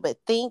necessarily be, but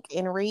think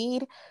and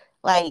read.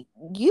 Like,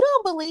 you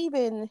don't believe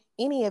in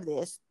any of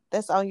this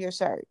that's on your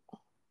shirt.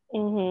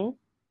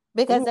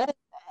 Because that is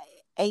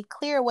a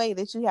clear way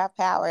that you have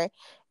power,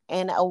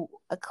 and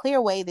a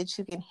clear way that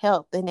you can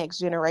help the next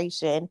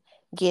generation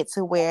get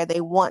to where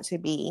they want to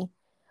be.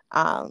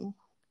 And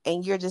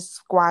you're just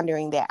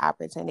squandering that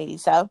opportunity.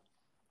 So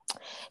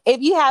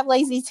if you have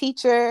lazy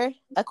teacher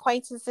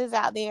acquaintances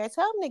out there,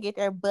 tell them to get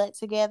their butt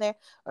together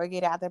or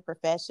get out their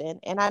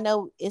profession. And I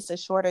know it's a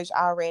shortage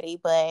already,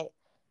 but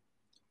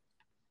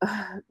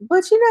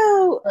but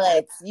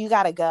you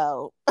gotta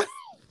go.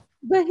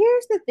 But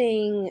here's the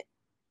thing.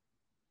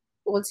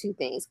 Well, two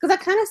things, because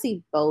I kind of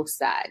see both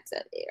sides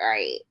of it,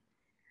 right?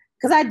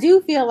 Because I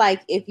do feel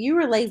like if you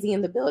were lazy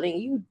in the building,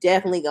 you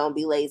definitely gonna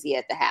be lazy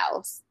at the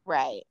house,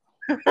 right?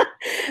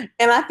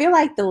 And I feel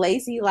like the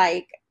lazy,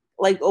 like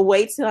a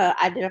way to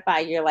identify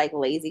your like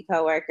lazy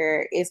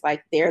coworker is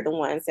like they're the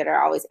ones that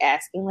are always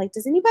asking, like,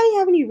 does anybody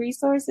have any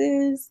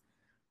resources?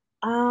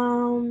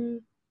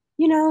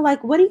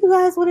 Like, what do you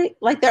guys want to,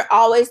 like, they're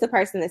always the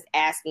person that's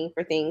asking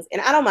for things,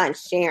 and I don't mind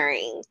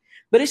sharing,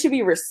 but it should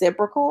be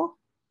reciprocal.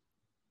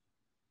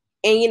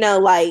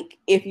 And, like,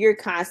 if you're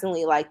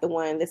constantly like the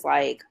one that's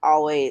like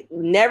always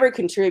never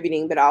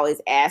contributing, but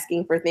always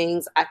asking for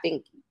things,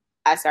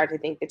 I start to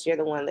think that you're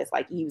the one that's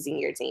like using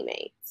your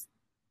teammates.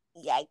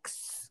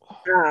 Yikes.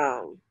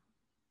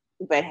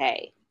 But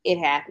hey, it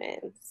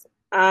happens.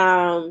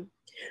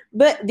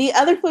 But the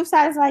other flip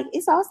side is like,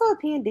 it's also a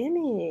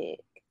pandemic,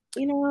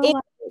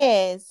 It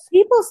is.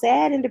 People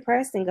sad and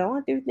depressed and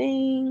going through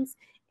things.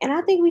 And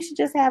I think we should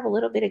just have a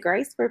little bit of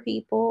grace for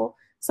people.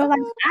 So,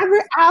 like,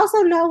 I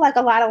also know, like,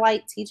 a lot of,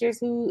 like, teachers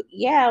who,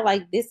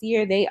 like, this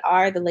year they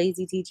are the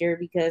lazy teacher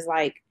because,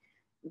 like,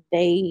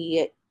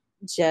 they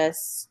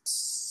just,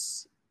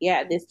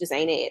 this just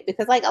ain't it.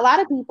 Because, like, a lot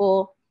of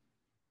people,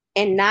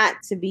 and not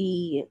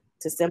to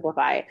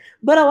simplify it,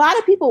 but a lot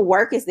of people,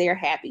 work is their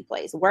happy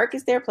place. Work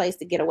is their place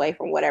to get away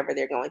from whatever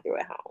they're going through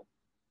at home.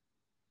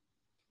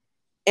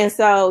 And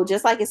so,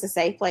 just like it's a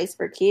safe place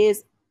for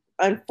kids,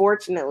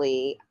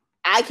 unfortunately,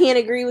 I can't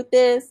agree with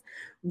this.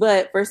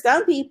 But for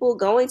some people,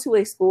 going to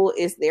a school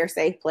is their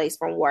safe place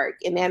from work.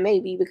 And that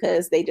may be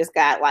because they just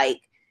got like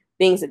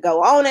things that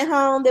go on at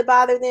home that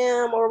bother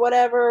them or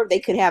whatever. They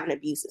could have an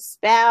abusive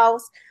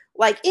spouse,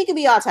 Like, it could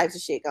be all types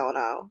of shit going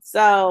on.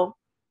 So,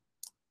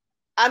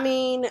 I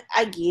mean,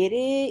 I get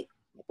it,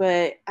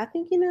 but I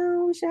think,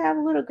 we should have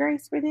a little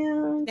grace for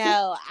them.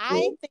 No,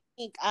 I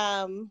think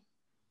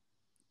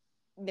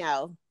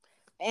no.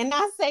 And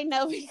I say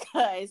no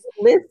because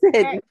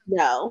Listen,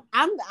 no.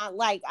 I'm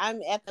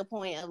at the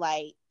point of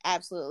like,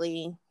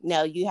 absolutely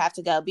no, you have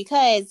to go,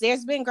 because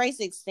there's been grace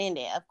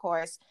extended, of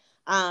course.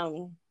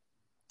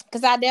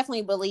 Because I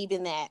definitely believe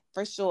in that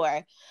for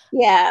sure.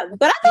 Yeah,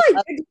 but I feel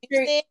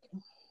like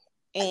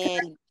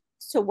and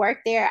to work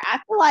there, I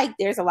feel like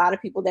there's a lot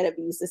of people that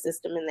abuse the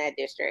system in that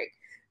district.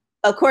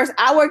 Of course,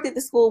 I worked at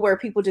the school where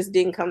people just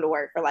didn't come to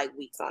work for like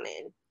weeks on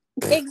end.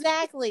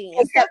 Exactly.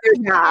 And kept their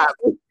job.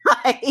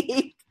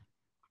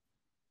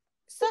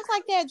 Stuff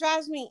like that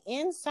drives me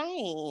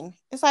insane.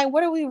 It's like,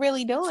 what are we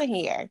really doing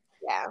here?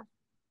 Yeah.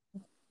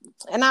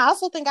 And I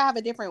also think I have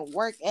a different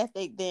work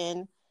ethic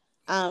than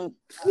some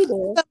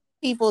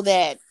people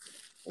that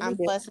I'm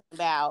fussing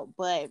about.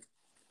 But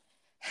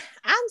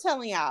I'm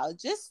telling y'all,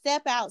 just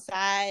step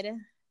outside,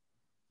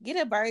 get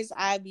a bird's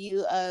eye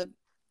view of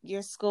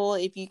your school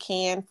if you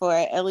can for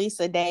at least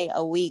a day,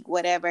 a week,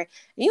 whatever.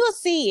 You'll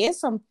see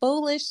it's some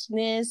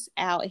foolishness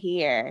out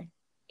here.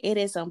 It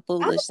is some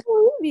foolishness. I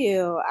believe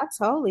you. I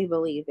totally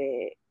believe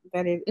it.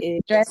 But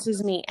it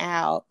stresses me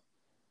out.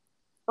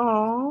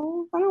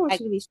 Oh, I don't want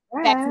you to be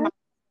stressed.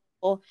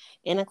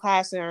 In a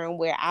classroom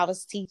where I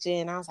was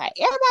teaching, I was like,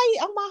 everybody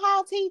on my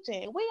hall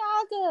teaching, we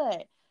all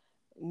good.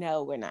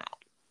 No, we're not.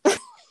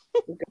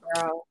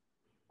 Girl.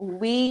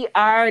 We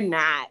are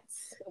not.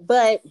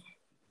 But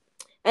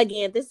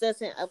again, this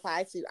doesn't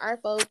apply to our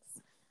folks.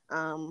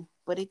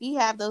 But if you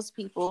have those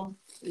people,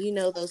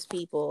 those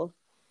people,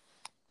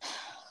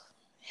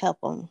 help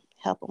them,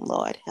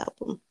 Lord, help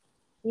them.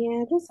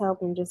 Yeah, just help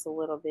them just a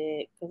little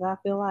bit, because I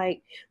feel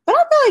like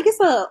it's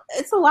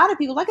a lot of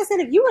people. Like I said,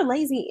 if you were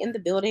lazy in the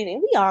building,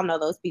 and we all know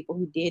those people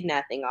who did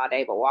nothing all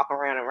day but walk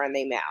around and run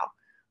their mouth.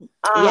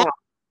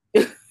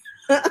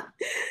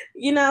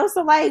 Yeah.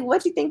 So like,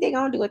 what you think they're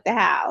gonna do at the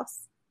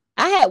house?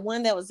 I had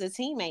one that was a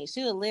teammate.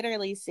 She would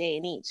literally sit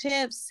and eat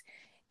chips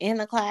in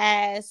the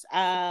class.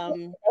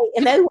 And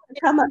they would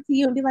come up to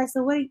you and be like,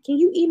 "So what? Can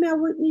you email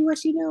with me what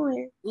she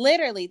doing?"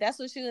 Literally, that's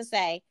what she would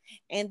say.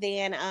 And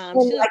then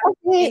she like,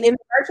 in the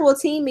virtual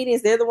team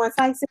meetings, they're the ones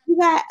like, "So you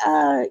got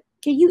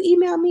can you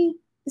email me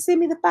to send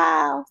me the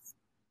files?"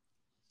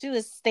 She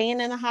was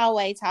staying in the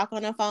hallway, talking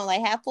on the phone,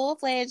 like have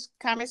full-fledged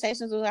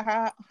conversations with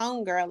her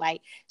homegirl.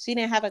 Like she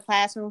didn't have a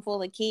classroom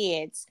full of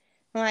kids.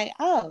 I'm like,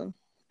 oh,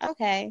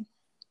 okay,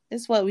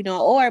 this is what we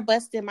doing. Or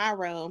bust in my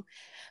room,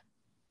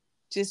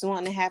 just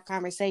wanting to have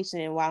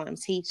conversation while I'm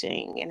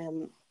teaching, and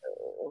I'm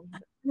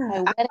like,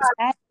 what is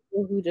that?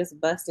 Who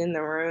just bust in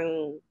the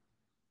room?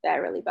 That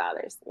really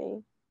bothers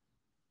me.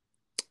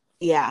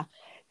 Yeah.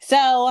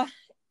 So,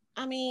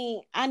 I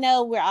mean, I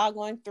know we're all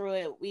going through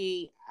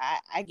it.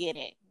 I get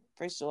it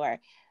for sure,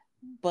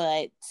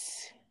 but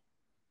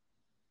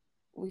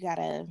we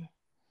gotta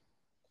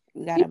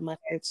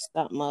muster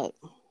something up.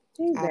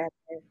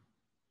 Exactly.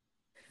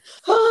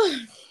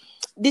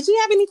 Did you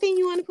have anything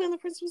you want to put in the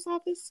principal's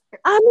office?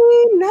 I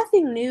mean,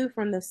 nothing new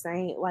from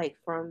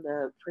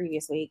the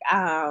previous week.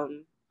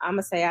 I'm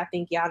gonna say I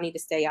think y'all need to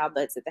stay y'all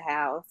butts at the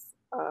house.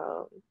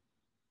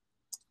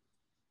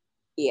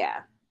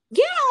 Yeah.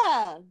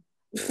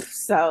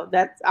 So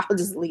I'll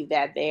just leave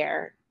that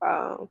there.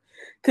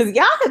 Because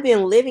y'all have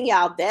been living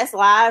y'all best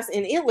lives,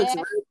 and it looks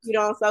really cute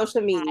on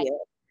social media.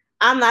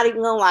 I'm not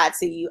even gonna lie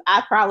to you.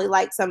 I probably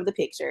like some of the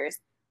pictures,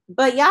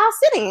 but y'all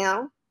sit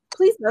down.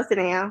 Please go sit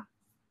down,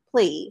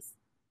 please.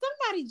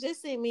 Somebody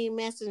just sent me a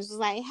message, was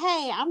like,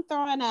 "Hey, I'm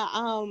throwing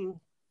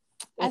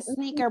a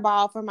sneaker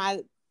ball for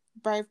my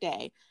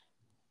birthday,"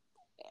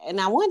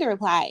 and I wanted to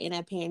reply in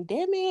a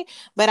pandemic,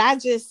 but I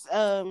just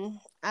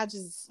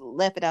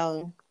left it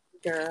on.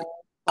 Girl,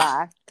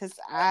 why? Because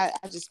I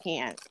just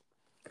can't.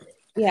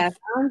 Yeah,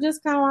 I'm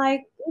just kind of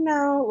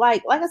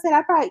like I said,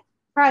 I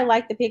probably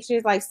like the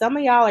pictures. Like some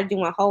of y'all are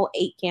doing whole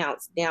 8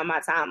 counts down my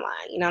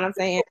timeline. You know what I'm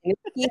saying? And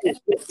it's cute.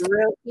 It's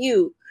real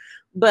cute.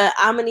 But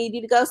I'm gonna need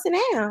you to go sit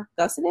down.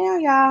 Go sit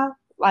down, y'all.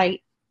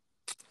 Like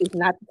it's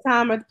not the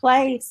time or the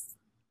place.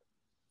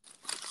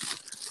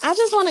 I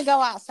just want to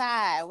go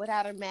outside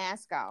without a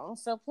mask on.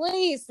 So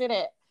please sit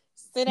down.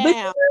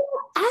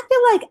 I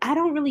feel like I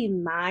don't really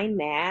mind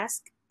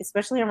masks,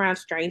 especially around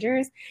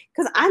strangers,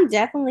 because I'm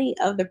definitely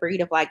of the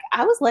breed of like,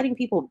 I was letting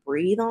people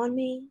breathe on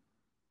me.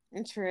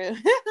 True.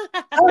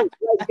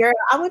 Girl,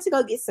 I went to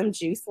go get some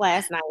juice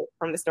last night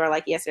from the store,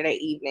 like yesterday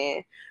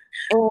evening.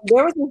 And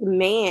there was this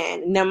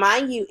man. Now,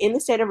 mind you, in the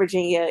state of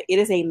Virginia, it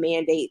is a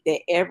mandate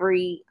that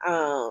every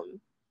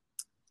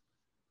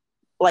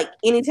like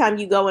anytime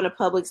you go in a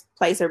public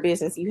place or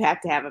business, you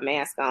have to have a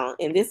mask on.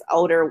 And this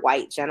older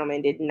white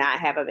gentleman did not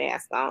have a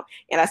mask on.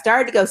 And I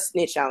started to go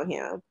snitch on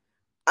him.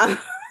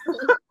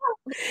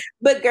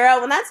 But girl,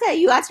 when I tell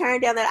you I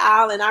turned down that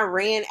aisle and I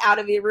ran out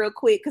of it real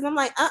quick, because I'm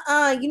like,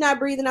 you're not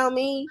breathing on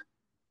me.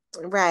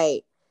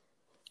 Right.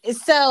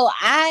 So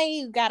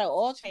I got an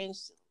oil change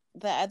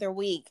the other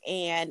week,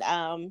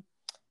 and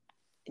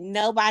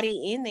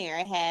nobody in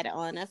there had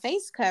on a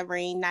face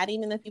covering, not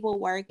even the people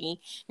working.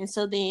 And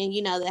so then,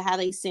 how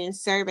they send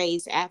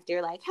surveys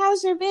after, like,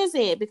 how's your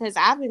visit? Because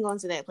I've been going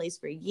to that place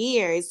for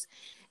years.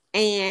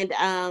 And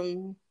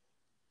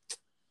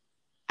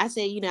I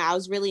said, I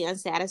was really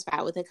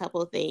unsatisfied with a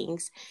couple of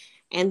things.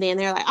 And then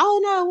they're like, oh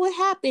no, what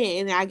happened?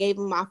 And I gave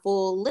them my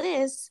full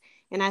list.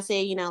 And I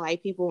said,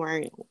 like, people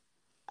weren't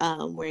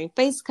wearing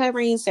face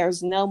coverings. There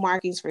was no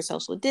markings for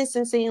social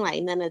distancing,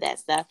 like none of that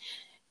stuff.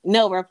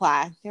 No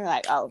reply. They're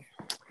like, oh,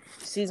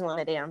 she's one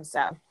of them. So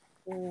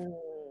I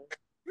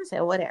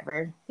said,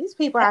 whatever. These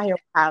people out here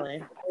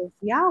wilding.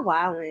 Y'all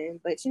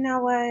wilding. But you know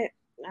what?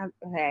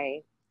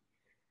 Hey,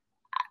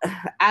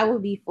 I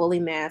would be fully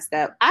masked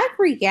up. I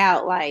freak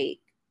out like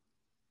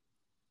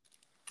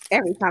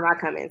every time I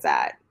come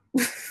inside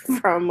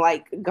from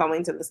like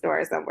going to the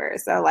store or somewhere.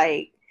 So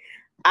like,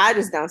 I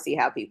just don't see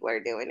how people are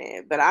doing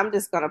it. But I'm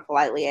just going to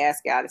politely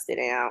ask y'all to sit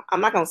down.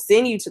 I'm not going to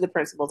send you to the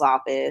principal's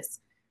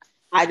office.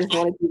 I just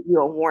want to give you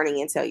a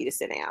warning and tell you to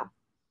sit down.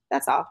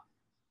 That's all.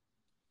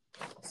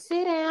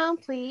 Sit down,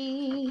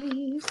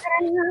 please.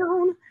 Sit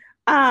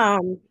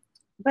down.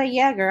 But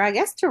yeah, girl, I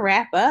guess to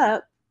wrap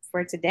up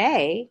for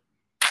today,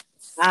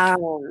 I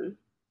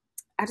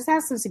just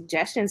have some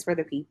suggestions for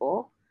the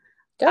people.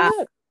 Go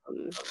ahead.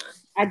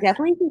 I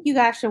definitely think you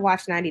guys should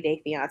watch 90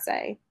 Day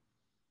Fiancé.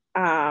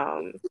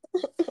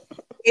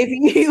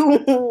 If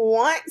you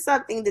want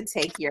something to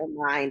take your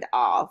mind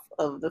off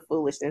of the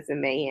foolishness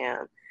and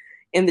mayhem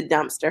in the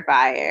dumpster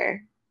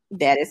fire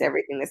that is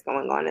everything that's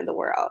going on in the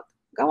world,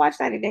 go watch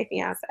 90 Day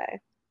Fiancé.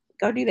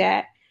 Go do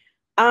that.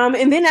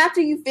 And then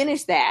after you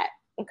finish that,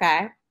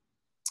 okay,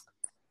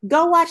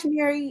 go watch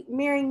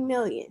Marrying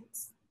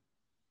Millions.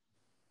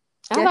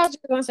 I thought you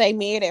were going to say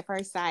Married at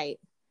First Sight.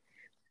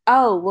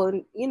 Oh, well,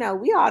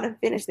 we ought to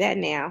finish that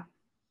now.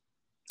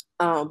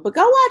 But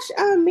go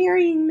watch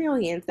Marrying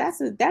Millions. That's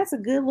a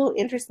good little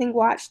interesting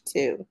watch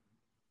too.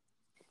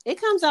 It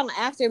comes on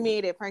after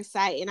Married at First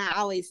Sight, and I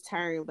always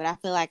turn, but I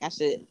feel like I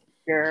should.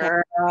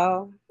 Girl,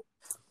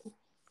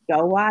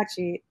 go watch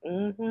it.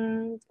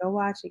 Go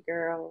watch it,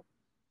 girl.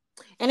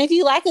 And if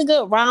you like a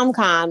good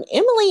rom-com,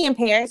 Emily in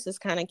Paris is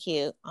kind of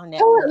cute on Netflix.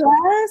 Oh, it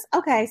was?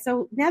 Okay,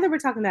 so now that we're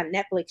talking about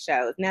Netflix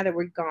shows, now that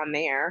we've gone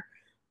there,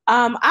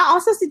 I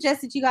also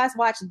suggest that you guys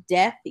watch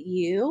Deaf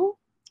You.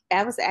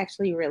 That was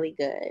actually really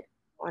good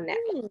on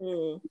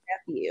Netflix.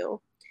 Deaf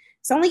You.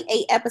 It's only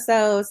 8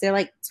 episodes. They're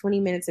like 20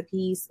 minutes a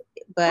piece,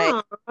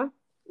 but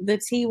the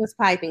tea was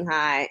piping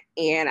hot,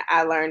 and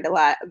I learned a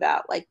lot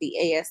about like the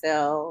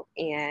ASL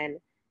and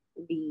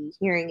the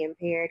hearing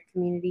impaired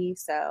community.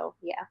 So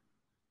yeah.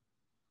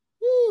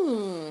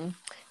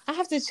 I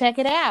have to check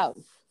it out.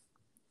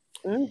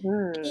 And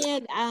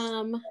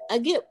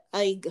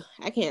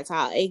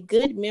a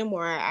good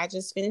memoir I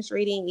just finished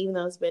reading, even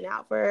though it's been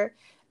out for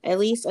at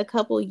least a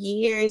couple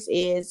years,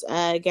 is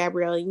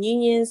Gabrielle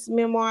Union's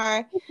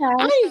memoir. Okay.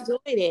 I enjoyed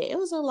it. It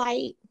was a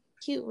light,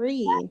 cute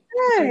read.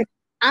 Good.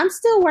 I'm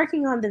still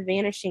working on The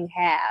Vanishing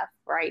Half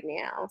right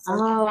now.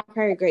 So I've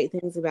heard great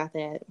things about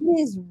that. It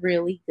is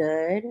really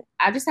good.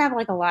 I just have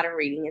like a lot of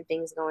reading and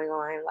things going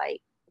on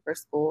like for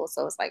school,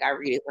 so it's like I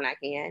read it when I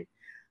can.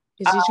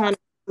 Because you're trying to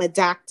become a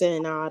doctor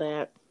and all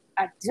that.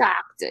 A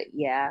doctor,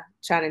 yeah,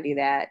 trying to do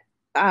that.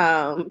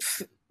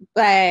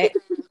 But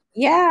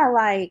yeah,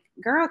 like,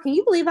 girl, can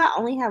you believe I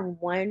only have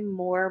 1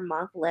 more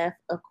month left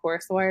of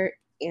coursework,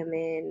 and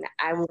then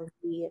I will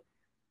be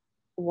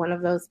one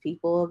of those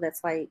people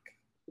that's like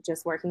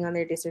just working on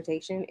their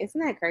dissertation? Isn't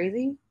that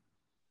crazy?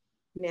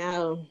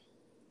 No,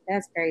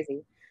 that's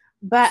crazy.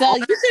 But so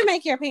you should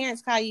make your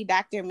parents call you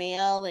Dr.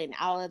 Mel and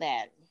all of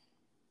that.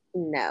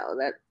 No,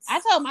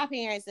 I told my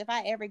parents if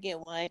I ever get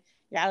one,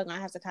 y'all are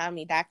gonna have to call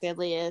me Dr.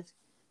 Liv.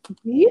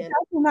 You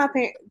know my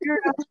parents, girl.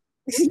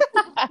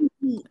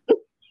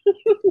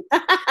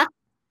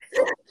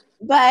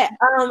 But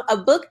a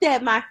book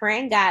that my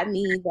friend got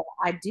me that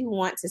I do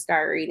want to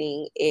start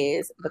reading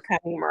is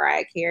Becoming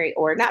Mariah Carey,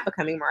 or not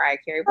Becoming Mariah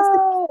Carey.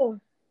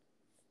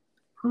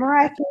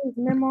 Mariah Carey's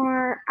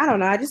memoir. I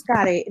don't know. I just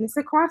got it, and it's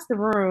across the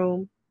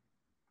room.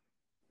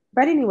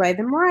 But anyway,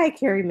 the Mariah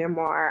Carey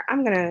memoir.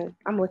 I'm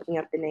looking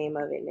up the name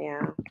of it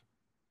now.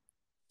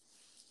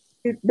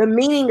 The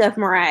Meaning of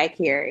Mariah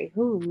Carey.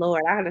 Oh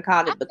Lord, I'm gonna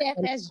call it.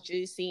 That's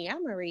juicy.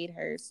 I'm gonna read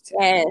hers too.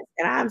 Yes,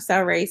 and I'm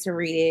so ready to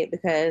read it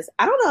because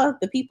I don't know if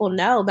the people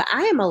know, but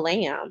I am a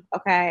lamb.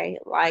 Okay,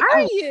 like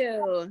are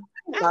you?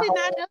 I did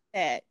not know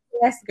that.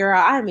 Yes, girl,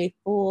 I am a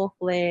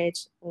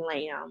full-fledged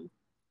lamb.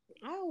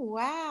 Oh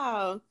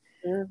wow.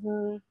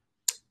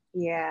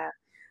 Yeah.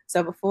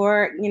 So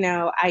before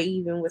I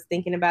even was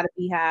thinking about a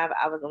beehive,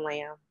 I was a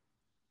lamb.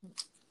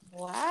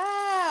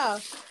 Wow,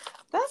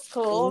 that's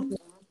cool.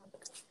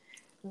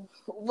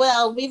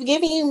 Well, we've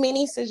given you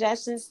many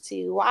suggestions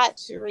to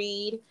watch,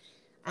 read,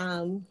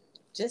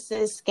 just to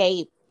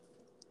escape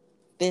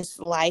this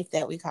life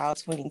that we call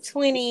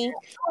 2020.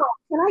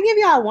 Can I give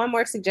y'all one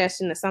more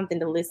suggestion of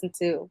something to listen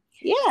to?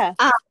 Yeah.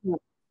 I'm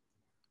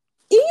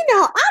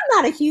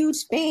not a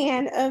huge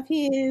fan of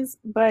his,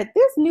 but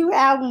this new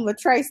album with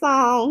Trey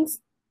Songz.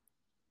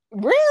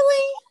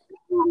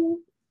 Really?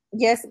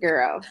 Yes,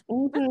 girl. That's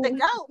the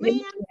goat, Get man.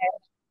 into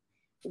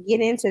that.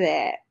 Get into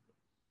that.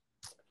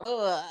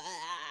 Ugh.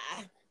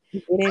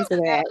 Get into I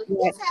don't that. know.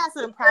 Yeah. He's had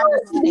some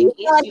problematic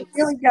He's like a issues.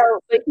 really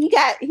dope, but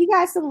he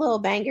got some little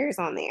bangers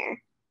on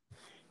there.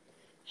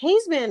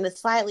 He's been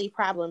slightly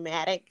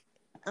problematic.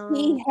 He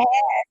Um, has,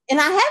 and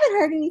I haven't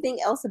heard anything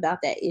else about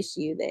that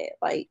issue that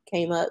like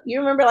came up. You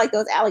remember like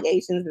those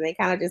allegations, and they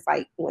kind of just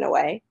like went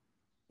away.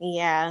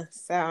 yeah.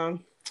 So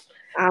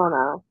I don't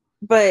know,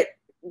 but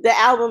the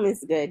album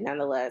is good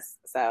nonetheless.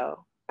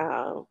 So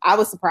I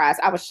was surprised.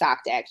 I was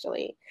shocked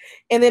actually,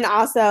 and then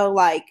also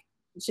like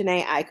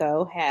Janae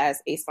Aiko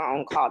has a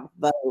song called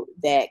 "Vote"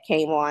 that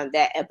came on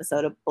that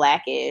episode of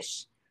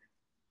Blackish.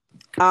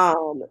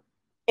 Um,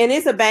 and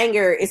it's a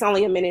banger. It's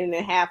only a minute and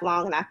a half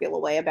long, and I feel a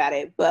way about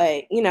it.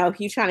 But you know, if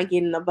you're trying to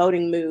get in the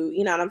voting mood,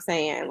 you know what I'm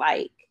saying?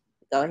 Like,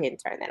 go ahead and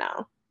turn that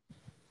on.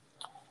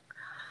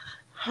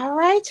 all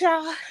right,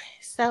 y'all.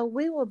 So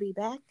we will be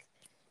back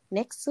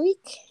next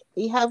week.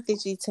 We hope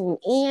that you tune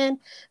in.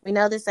 We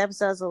know this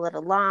episode's a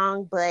little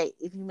long, but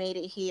if you made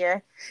it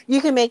here,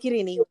 you can make it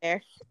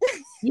anywhere.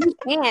 You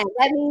can.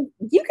 That means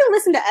you can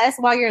listen to us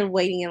while you're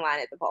waiting in line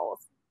at the polls.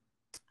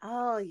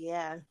 Oh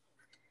yeah.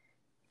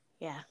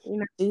 Yeah. You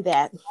know? Do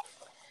that.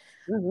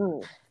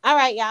 Mm-hmm. All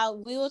right, y'all.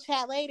 We will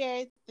chat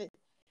later.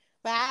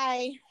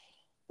 Bye.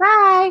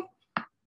 Bye.